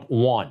 that Trump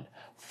won: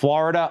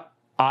 Florida,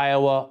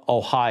 Iowa,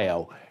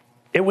 Ohio.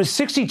 It was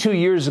 62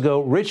 years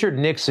ago. Richard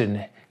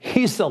Nixon,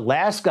 he's the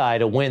last guy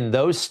to win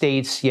those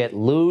states yet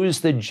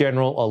lose the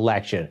general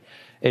election.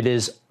 It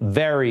is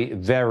very,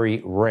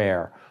 very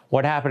rare.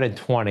 What happened in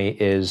 20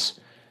 is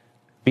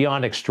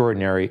beyond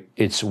extraordinary.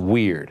 It's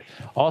weird.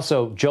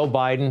 Also, Joe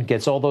Biden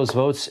gets all those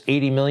votes,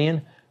 80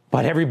 million,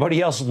 but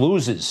everybody else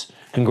loses.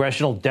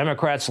 Congressional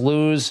Democrats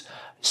lose.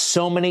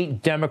 So many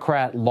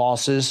Democrat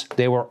losses.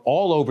 They were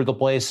all over the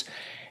place.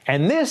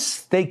 And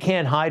this they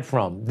can't hide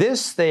from.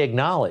 This they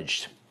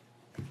acknowledged.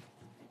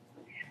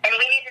 And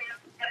we need to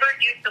never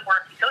use the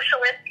word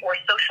socialist or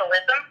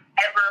socialism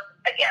ever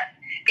again.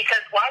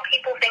 Because while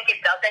people think it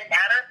doesn't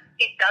matter,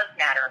 it does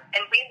matter.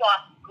 And we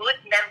lost good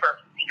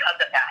members because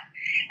of that.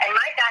 And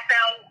my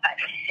background,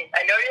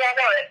 I know you all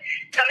know it,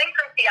 coming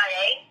from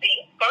CIA, the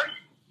first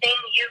thing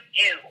you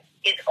do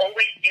is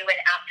always do an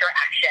after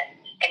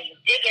action. And you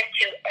dig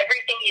into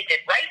everything you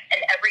did right and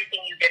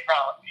everything you did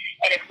wrong.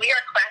 And if we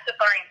are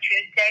classifying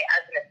Tuesday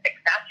as a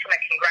success from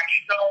a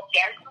congressional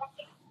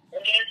standpoint,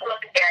 we will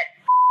get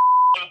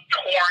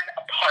torn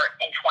apart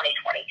in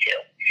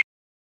 2022.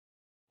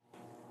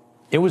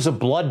 It was a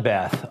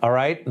bloodbath, all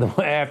right?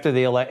 After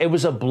the election, it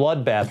was a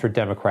bloodbath for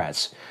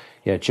Democrats.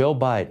 Yeah, Joe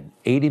Biden,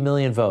 80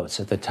 million votes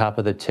at the top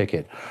of the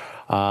ticket.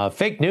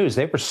 Fake news,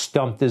 they were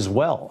stumped as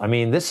well. I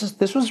mean, this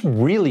was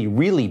really,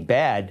 really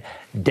bad.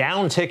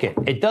 Down ticket.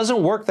 It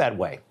doesn't work that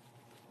way.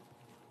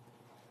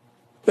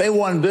 They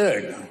won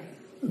big,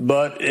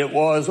 but it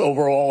was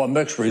overall a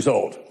mixed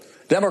result.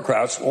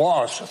 Democrats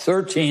lost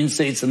 13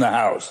 seats in the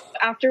House.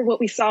 After what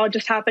we saw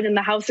just happen in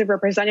the House of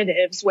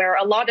Representatives, where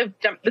a lot of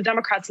the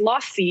Democrats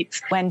lost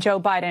seats. When Joe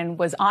Biden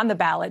was on the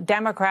ballot,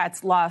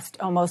 Democrats lost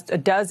almost a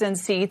dozen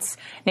seats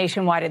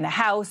nationwide in the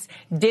House,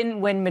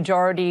 didn't win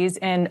majorities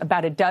in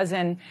about a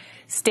dozen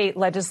state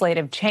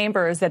legislative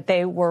chambers that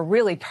they were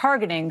really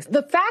targeting.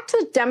 The fact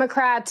that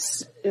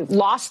Democrats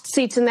lost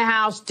seats in the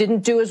House,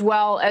 didn't do as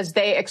well as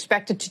they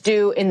expected to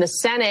do in the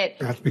Senate.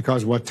 That's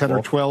because 10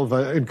 or 12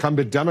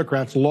 incumbent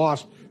Democrats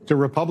lost to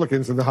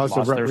Republicans in the House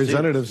of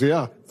Representatives.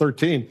 Yeah,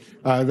 13.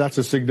 That's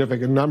a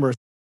significant number.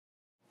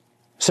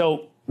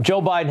 So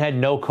Joe Biden had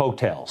no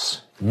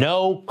coattails.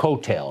 No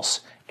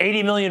coattails.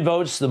 80 million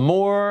votes, the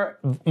more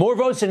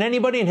votes than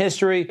anybody in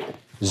history,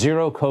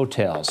 zero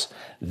coattails.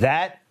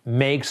 That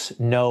makes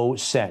no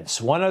sense.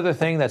 One other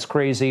thing that's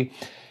crazy,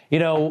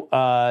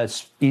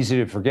 it's easy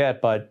to forget,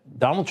 but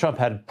Donald Trump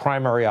had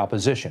primary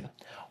opposition.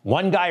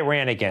 One guy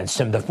ran against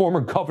him, the former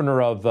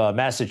governor of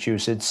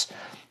Massachusetts,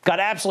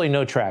 got absolutely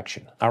no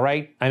traction, all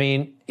right? I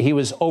mean, he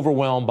was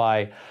overwhelmed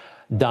by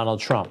Donald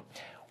Trump.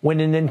 When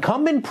an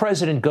incumbent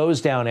president goes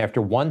down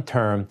after one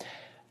term,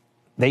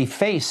 they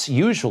face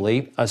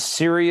usually a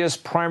serious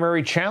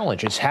primary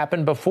challenge. It's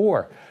happened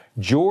before.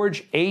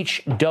 George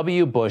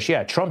H.W. Bush,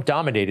 yeah, Trump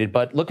dominated,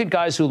 but look at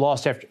guys who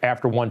lost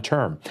after one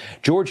term.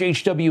 George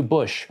H.W.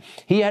 Bush,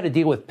 he had to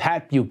deal with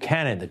Pat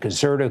Buchanan, the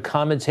conservative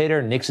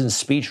commentator,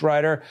 Nixon's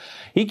speechwriter.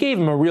 He gave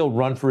him a real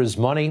run for his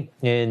money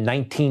in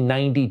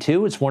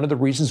 1992. It's one of the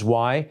reasons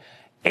why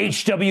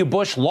H.W.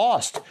 Bush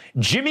lost.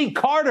 Jimmy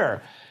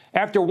Carter,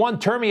 after one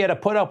term, he had to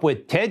put up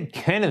with Ted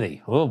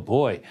Kennedy. Oh,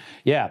 boy.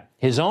 Yeah,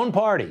 his own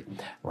party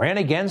ran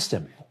against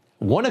him,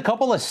 won a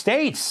couple of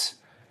states.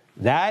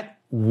 That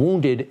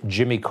wounded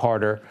Jimmy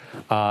Carter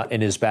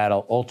in his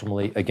battle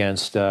ultimately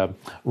against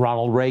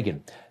Ronald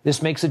Reagan.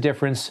 This makes a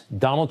difference.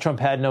 Donald Trump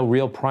had no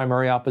real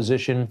primary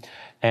opposition,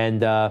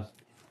 and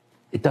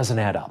it doesn't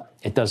add up.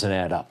 It doesn't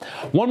add up.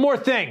 One more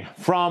thing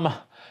from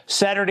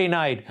Saturday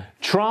night.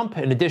 Trump,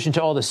 in addition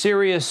to all the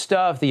serious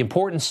stuff, the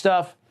important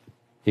stuff,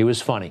 he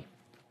was funny.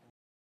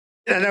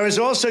 And I was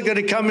also going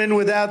to come in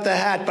without the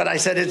hat, but I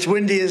said it's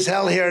windy as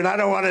hell here, and I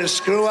don't want to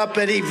screw up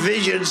any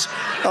visions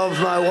of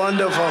my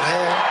wonderful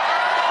hair.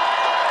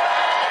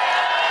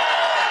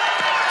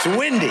 It's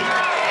windy.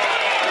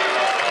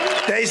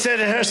 They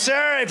said,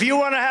 sir, if you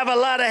want to have a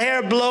lot of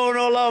hair blowing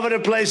all over the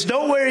place,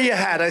 don't wear your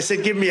hat. I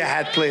said, give me a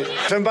hat, please.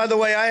 And by the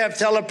way, I have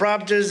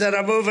teleprompters that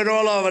are moving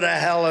all over the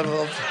hell.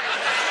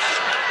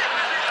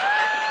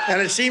 And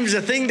it seems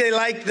the thing they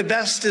like the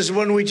best is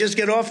when we just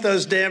get off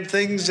those damn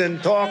things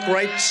and talk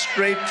right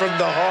straight from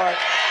the heart.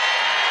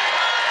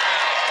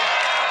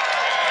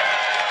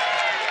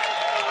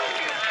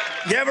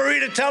 You ever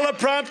read a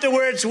teleprompter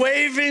where it's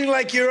waving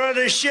like you're on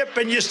a ship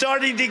and you're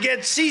starting to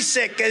get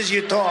seasick as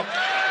you talk?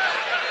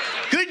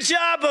 Good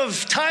job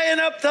of tying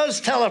up those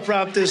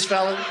teleprompters,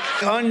 fellas.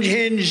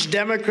 Unhinged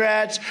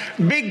Democrats,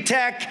 big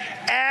tech,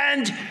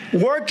 and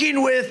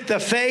working with the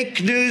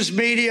fake news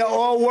media,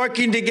 all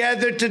working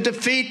together to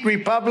defeat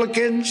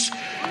Republicans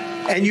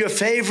and your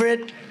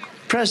favorite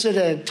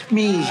president,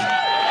 me.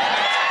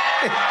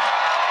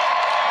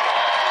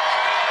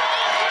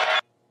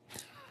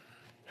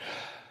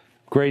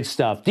 Great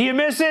stuff. Do you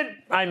miss it?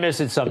 I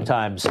miss it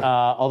sometimes.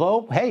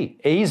 Although, hey,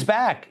 he's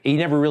back. He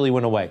never really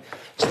went away.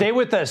 Stay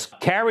with us.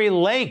 Kari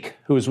Lake,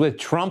 who was with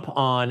Trump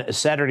on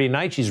Saturday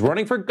night. She's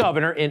running for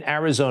governor in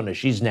Arizona.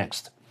 She's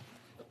next.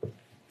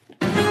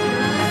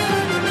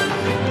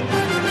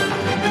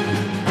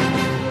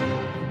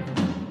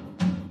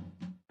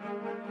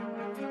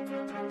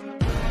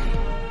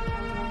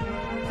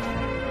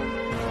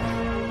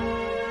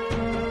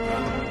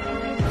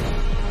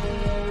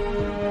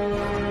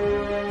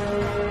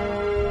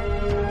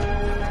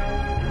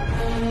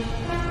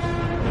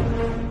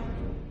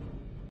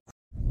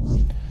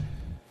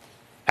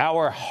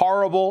 Our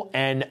horrible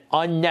and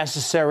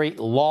unnecessary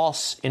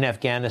loss in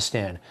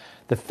Afghanistan.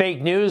 The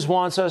fake news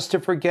wants us to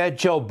forget.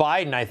 Joe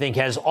Biden, I think,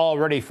 has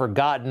already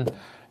forgotten.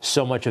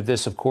 So much of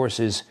this, of course,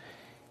 is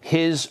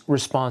his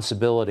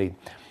responsibility.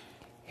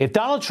 If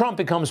Donald Trump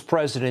becomes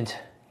president,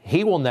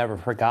 he will never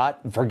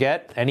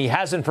forget, and he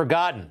hasn't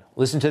forgotten.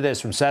 Listen to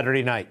this from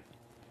Saturday night.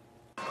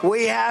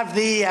 We have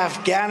the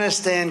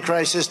Afghanistan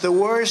crisis, the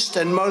worst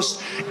and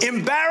most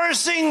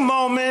embarrassing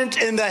moment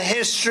in the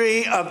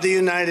history of the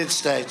United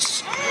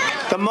States.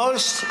 The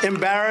most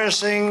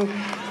embarrassing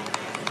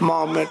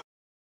moment.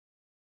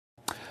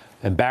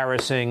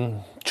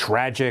 Embarrassing,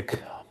 tragic.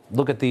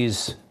 Look at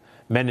these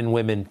men and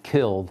women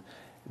killed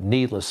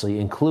needlessly,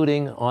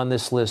 including on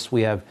this list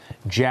we have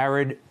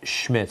Jared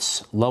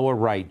Schmitz, lower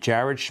right.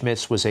 Jared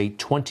Schmitz was a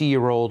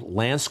 20-year-old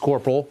Lance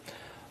Corporal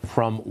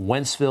from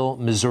Wentzville,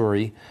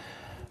 Missouri.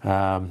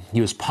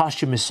 He was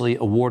posthumously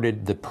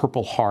awarded the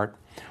Purple Heart.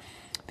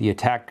 The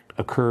attack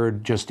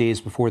occurred just days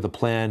before the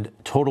planned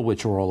total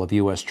withdrawal of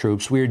U.S.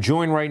 troops. We are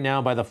joined right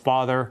now by the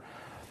father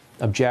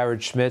of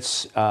Jared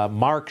Schmitz,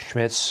 Mark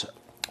Schmitz.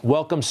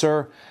 Welcome,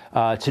 sir,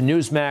 to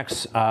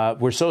Newsmax.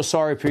 We're so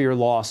sorry for your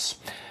loss.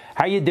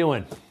 How you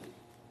doing?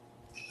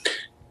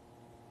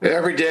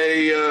 Every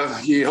day,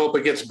 you hope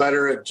it gets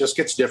better. It just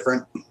gets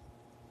different.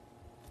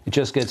 It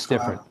just gets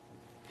different.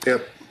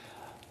 Yep.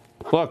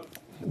 Look,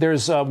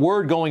 there's a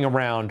word going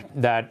around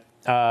that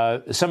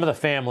some of the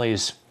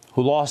families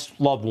who lost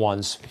loved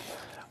ones,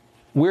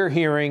 we're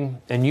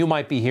hearing, and you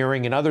might be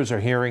hearing, and others are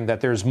hearing,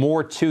 that there's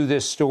more to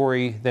this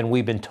story than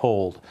we've been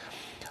told.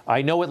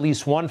 I know at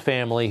least one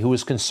family who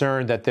is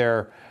concerned that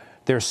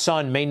their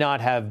son may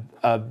not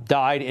have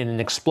died in an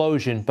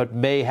explosion, but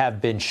may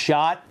have been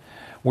shot.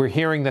 We're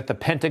hearing that the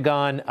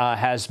Pentagon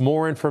has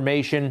more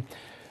information.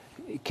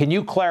 Can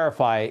you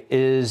clarify,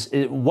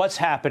 what's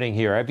happening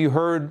here? Have you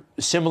heard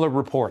similar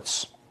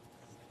reports?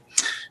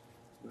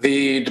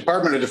 The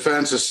Department of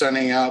Defense is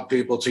sending out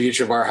people to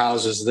each of our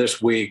houses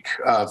this week.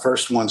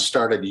 First one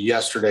started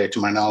yesterday, to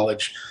my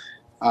knowledge.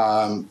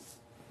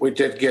 We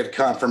did get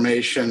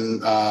confirmation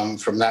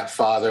from that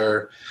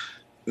father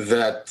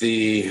that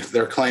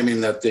they're claiming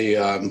that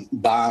the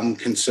bomb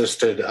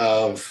consisted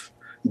of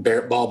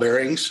ball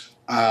bearings,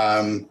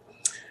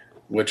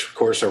 which of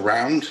course are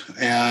round,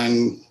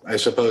 and I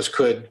suppose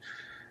could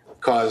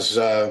cause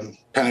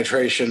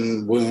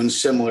penetration wounds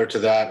similar to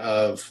that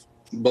of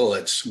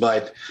bullets.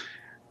 But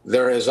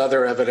there is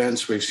other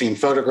evidence. We've seen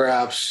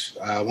photographs.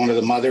 One of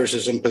the mothers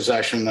is in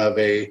possession of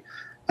a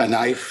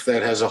knife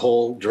that has a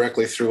hole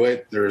directly through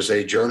it. There's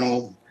a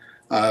journal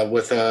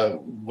with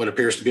what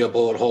appears to be a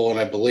bullet hole, and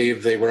I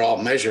believe they were all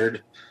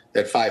measured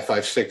at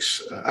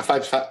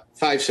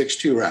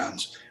 5.62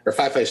 rounds, or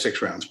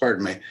 5.56 rounds,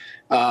 pardon me.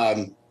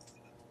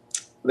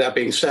 That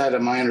being said,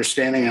 in my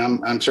understanding,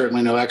 I'm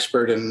certainly no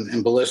expert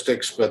in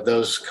ballistics, but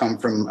those come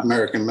from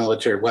American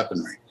military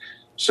weaponry.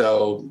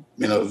 So,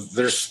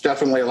 there's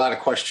definitely a lot of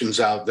questions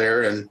out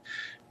there, and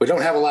we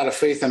don't have a lot of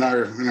faith in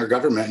our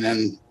government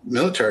and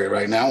military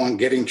right now on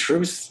getting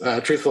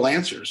truthful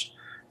answers.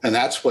 And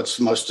that's what's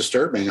most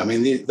disturbing. I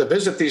mean, the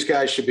visit these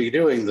guys should be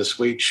doing this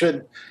week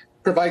should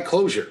provide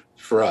closure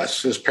for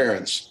us as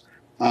parents,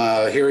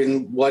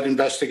 hearing what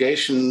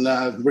investigation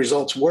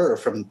results were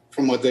from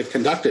what they've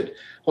conducted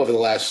over the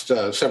last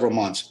several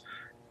months.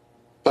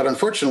 But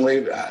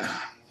unfortunately,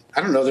 I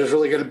don't know, there's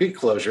really going to be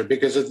closure,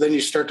 because then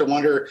you start to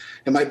wonder,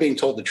 am I being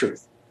told the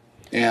truth?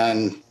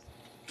 And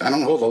I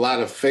don't hold a lot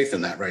of faith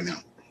in that right now.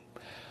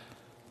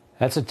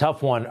 That's a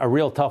tough one, a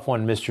real tough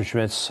one, Mr.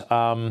 Schmitz.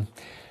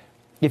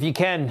 If you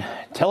can,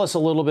 tell us a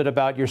little bit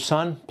about your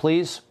son,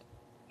 please.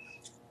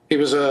 He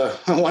was a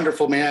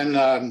wonderful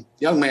man,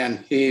 young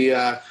man. He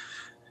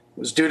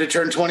was due to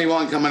turn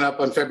 21 coming up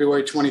on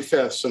February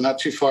 25th, so not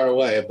too far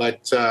away.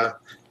 But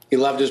he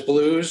loved his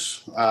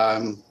blues.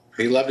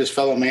 He loved his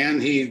fellow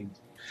man. He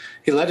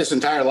led his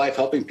entire life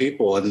helping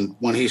people. And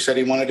when he said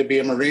he wanted to be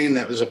a Marine,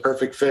 that was a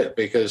perfect fit,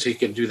 because he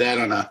could do that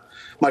on a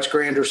much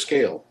grander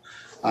scale.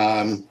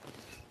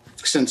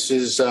 Since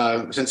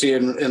he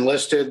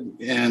enlisted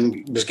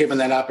and was given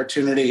that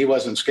opportunity, he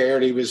wasn't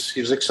scared. He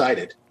was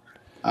excited.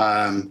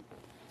 And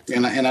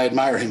I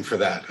admire him for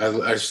that.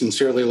 I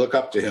sincerely look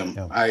up to him.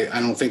 Yeah.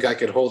 I don't think I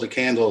could hold a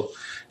candle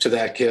to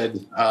that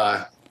kid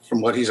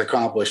from what he's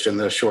accomplished in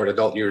the short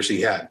adult years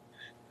he had.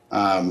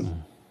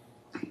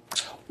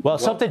 Well,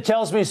 something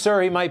tells me,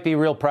 sir, he might be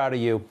real proud of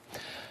you.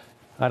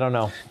 I don't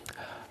know.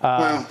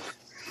 Well,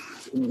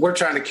 we're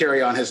trying to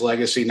carry on his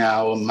legacy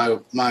now.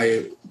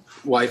 My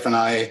wife and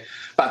I,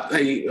 about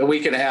a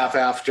week and a half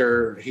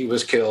after he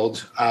was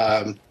killed,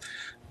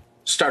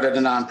 started a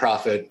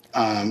nonprofit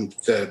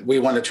that we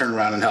want to turn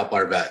around and help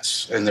our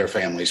vets and their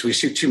families. We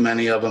see too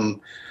many of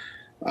them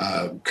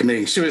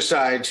committing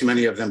suicide, too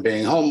many of them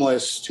being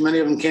homeless, too many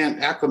of them can't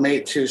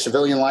acclimate to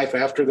civilian life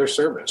after their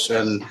service.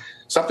 And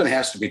something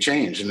has to be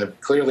changed. And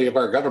if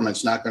our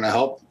government's not going to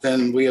help,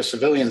 then we as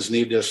civilians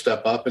need to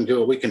step up and do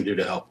what we can do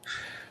to help.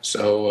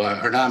 So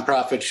our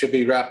nonprofit should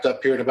be wrapped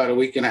up here in about a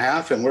week and a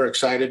half, and we're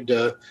excited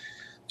to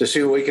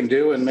see what we can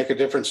do and make a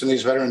difference in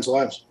these veterans'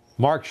 lives.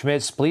 Mark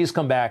Schmitz, please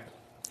come back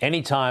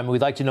anytime.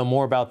 We'd like to know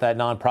more about that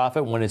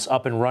nonprofit when it's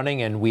up and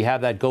running, and we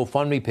have that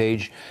GoFundMe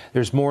page.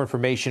 There's more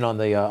information on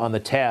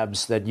the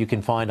tabs that you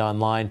can find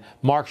online.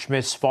 Mark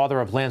Schmitz, father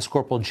of Lance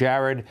Corporal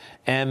Jared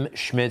M.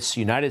 Schmitz,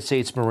 United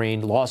States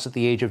Marine, lost at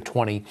the age of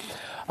 20.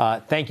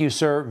 Thank you,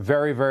 sir,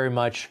 very, very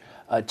much.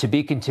 To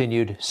be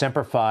continued.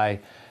 Semper Fi,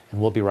 and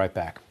we'll be right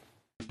back.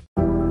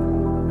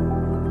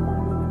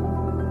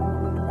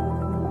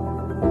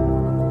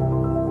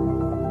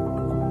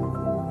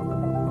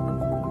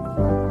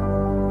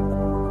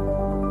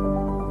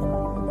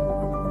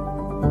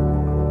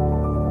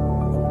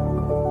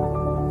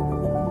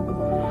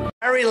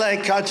 Kari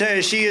Lake, I'll tell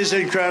you, she is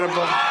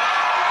incredible.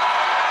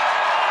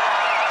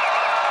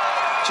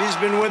 She's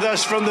been with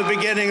us from the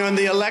beginning on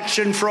the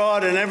election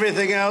fraud and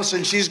everything else,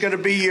 and she's going to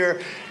be your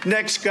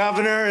next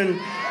governor. And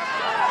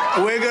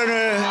we're going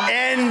to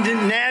end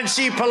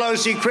Nancy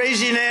Pelosi,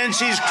 Crazy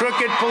Nancy's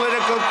crooked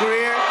political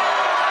career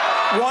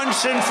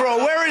once and for all.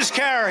 Where is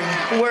Kari?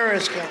 Where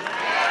is Kari?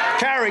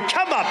 Kari,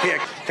 come up here.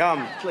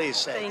 Come, please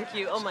say. Thank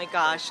you. Oh, my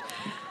gosh.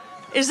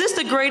 Is this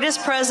the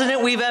greatest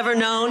president we've ever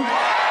known?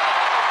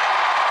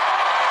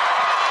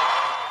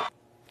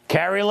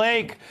 Kari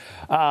Lake,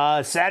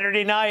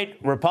 Saturday night,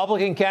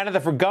 Republican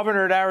candidate for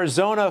governor at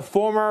Arizona,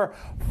 former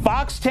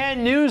Fox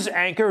 10 News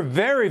anchor,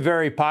 very,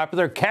 very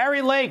popular.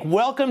 Kari Lake,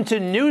 welcome to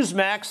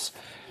Newsmax.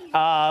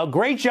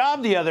 Great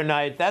job the other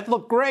night. That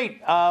looked great.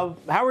 How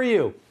are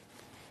you?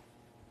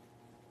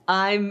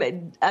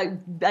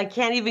 I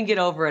can't even get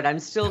over it. I'm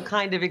still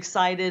kind of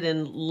excited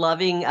and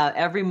loving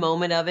every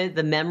moment of it,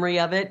 the memory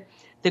of it.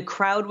 The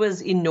crowd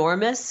was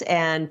enormous,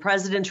 and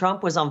President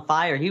Trump was on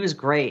fire. He was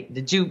great.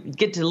 Did you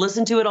get to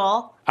listen to it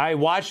all? I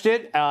watched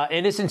it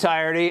in its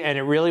entirety, and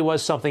it really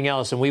was something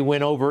else, and we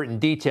went over it in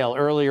detail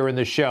earlier in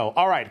the show.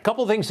 All right, a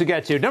couple things to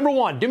get to. Number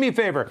one, do me a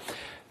favor.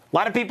 A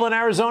lot of people in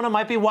Arizona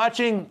might be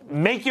watching.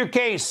 Make your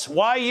case.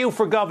 Why you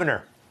for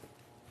governor?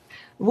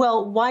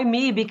 Well, why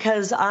me?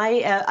 Because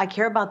I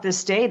care about this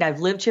state. I've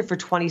lived here for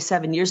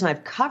 27 years and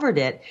I've covered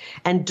it.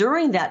 And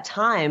during that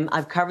time,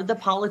 I've covered the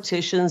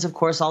politicians, of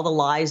course, all the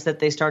lies that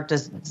they start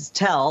to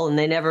tell, and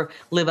they never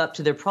live up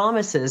to their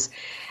promises.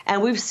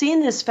 And we've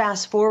seen this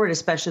fast forward,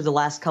 especially the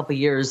last couple of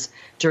years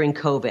during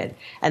COVID.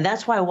 And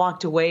that's why I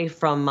walked away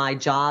from my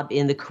job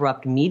in the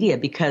corrupt media,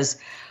 because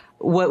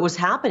what was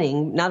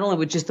happening, not only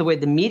with just the way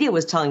the media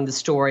was telling the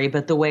story,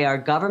 but the way our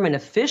government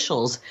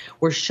officials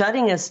were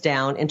shutting us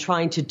down and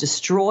trying to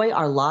destroy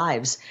our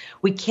lives.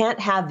 We can't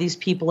have these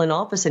people in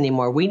office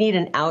anymore. We need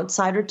an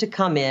outsider to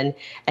come in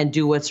and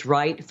do what's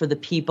right for the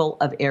people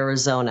of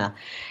Arizona.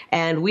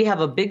 And we have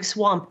a big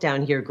swamp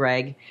down here,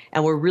 Greg,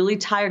 and we're really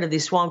tired of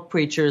these swamp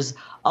preachers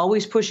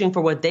always pushing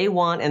for what they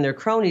want and their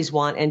cronies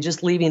want and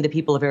just leaving the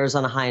people of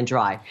Arizona high and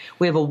dry.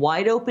 We have a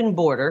wide open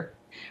border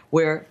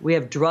where we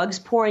have drugs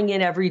pouring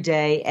in every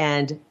day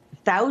and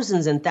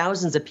thousands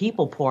of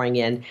people pouring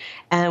in.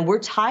 And we're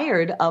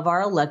tired of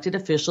our elected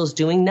officials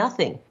doing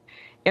nothing.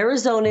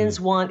 Arizonans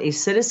want a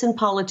citizen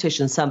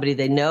politician, somebody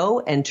they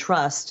know and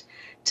trust,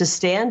 to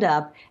stand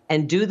up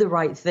and do the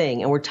right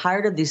thing. And we're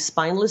tired of these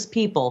spineless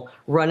people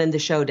running the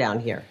show down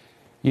here.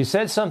 You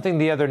said something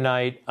the other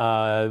night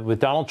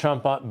with Donald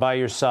Trump by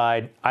your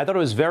side. I thought it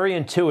was very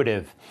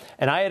intuitive.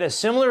 And I had a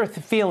similar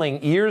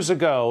feeling years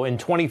ago in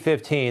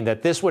 2015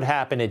 that this would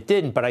happen. It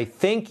didn't, but I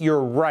think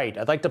you're right.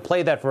 I'd like to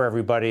play that for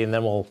everybody, and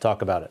then we'll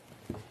talk about it.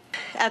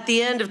 At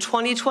the end of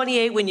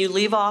 2028, when you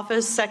leave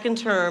office, second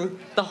term,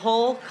 the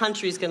whole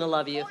country's going to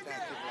love you.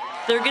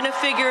 They're going to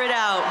figure it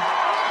out.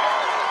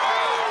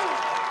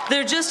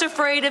 They're just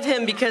afraid of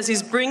him because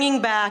he's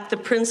bringing back the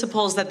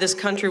principles that this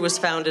country was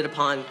founded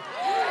upon.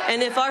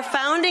 And if our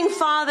founding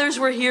fathers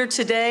were here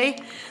today,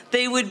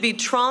 they would be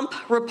Trump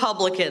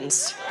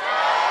Republicans.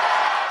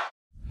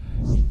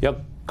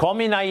 Yep. Call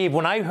me naive.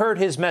 When I heard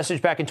his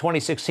message back in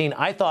 2016,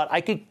 I thought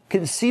I could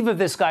conceive of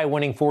this guy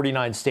winning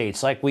 49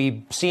 states like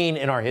we've seen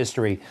in our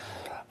history.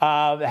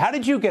 How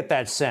did you get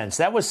that sense?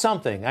 That was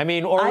something. I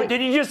mean, or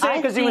did you just say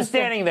it because he was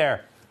standing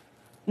there?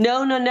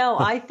 No.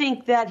 I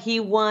think that he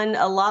won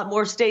a lot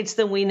more states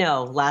than we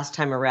know last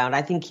time around.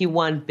 I think he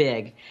won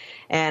big.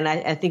 And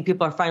I think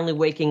people are finally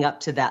waking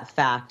up to that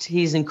fact.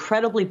 He's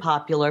incredibly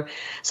popular.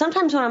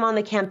 Sometimes when I'm on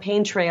the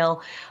campaign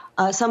trail,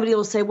 somebody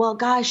will say, well,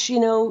 gosh,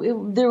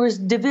 there was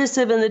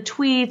divisive in the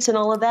tweets and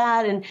all of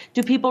that. And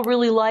do people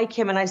really like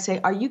him? And I say,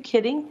 are you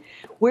kidding?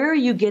 Where are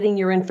you getting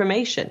your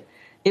information?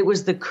 It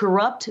was the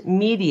corrupt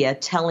media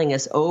telling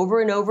us over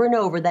and over and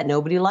over that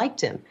nobody liked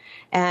him.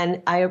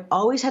 And I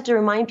always have to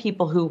remind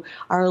people who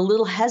are a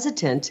little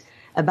hesitant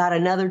about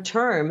another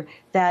term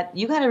that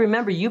you got to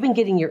remember you've been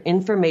getting your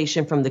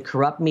information from the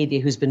corrupt media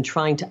who's been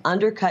trying to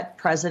undercut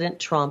President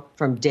Trump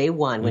from day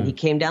one when he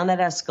came down that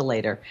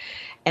escalator.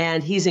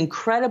 And he's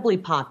incredibly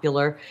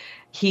popular.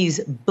 He's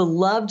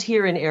beloved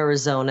here in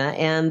Arizona,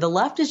 and the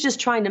left is just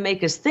trying to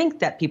make us think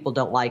that people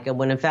don't like him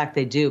when in fact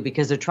they do,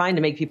 because they're trying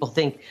to make people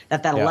think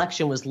that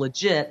election was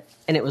legit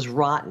and it was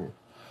rotten.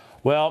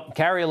 Well,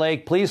 Kari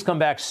Lake, please come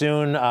back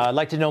soon. I'd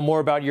like to know more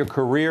about your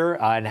career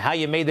and how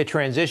you made the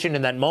transition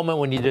in that moment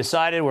when you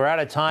decided we're out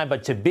of time,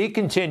 but to be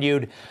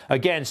continued.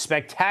 Again,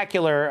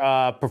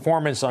 spectacular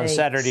performance on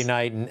Saturday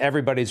night, and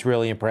everybody's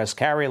really impressed.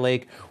 Kari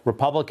Lake,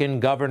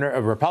 Republican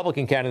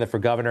candidate for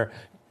governor.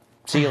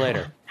 See you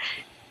later.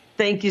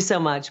 Thank you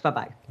so much.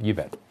 Bye-bye. You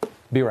bet.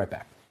 Be right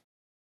back.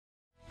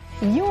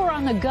 You're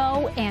on the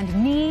go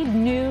and need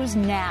news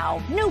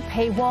now. No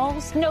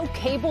paywalls, no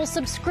cable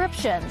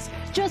subscriptions.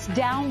 Just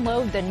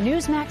download the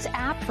Newsmax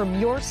app from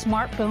your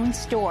smartphone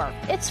store.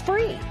 It's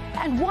free.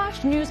 And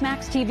watch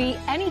Newsmax TV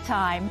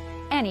anytime,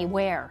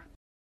 anywhere.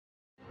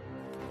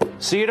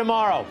 See you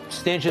tomorrow.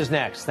 Stinch is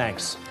next.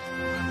 Thanks.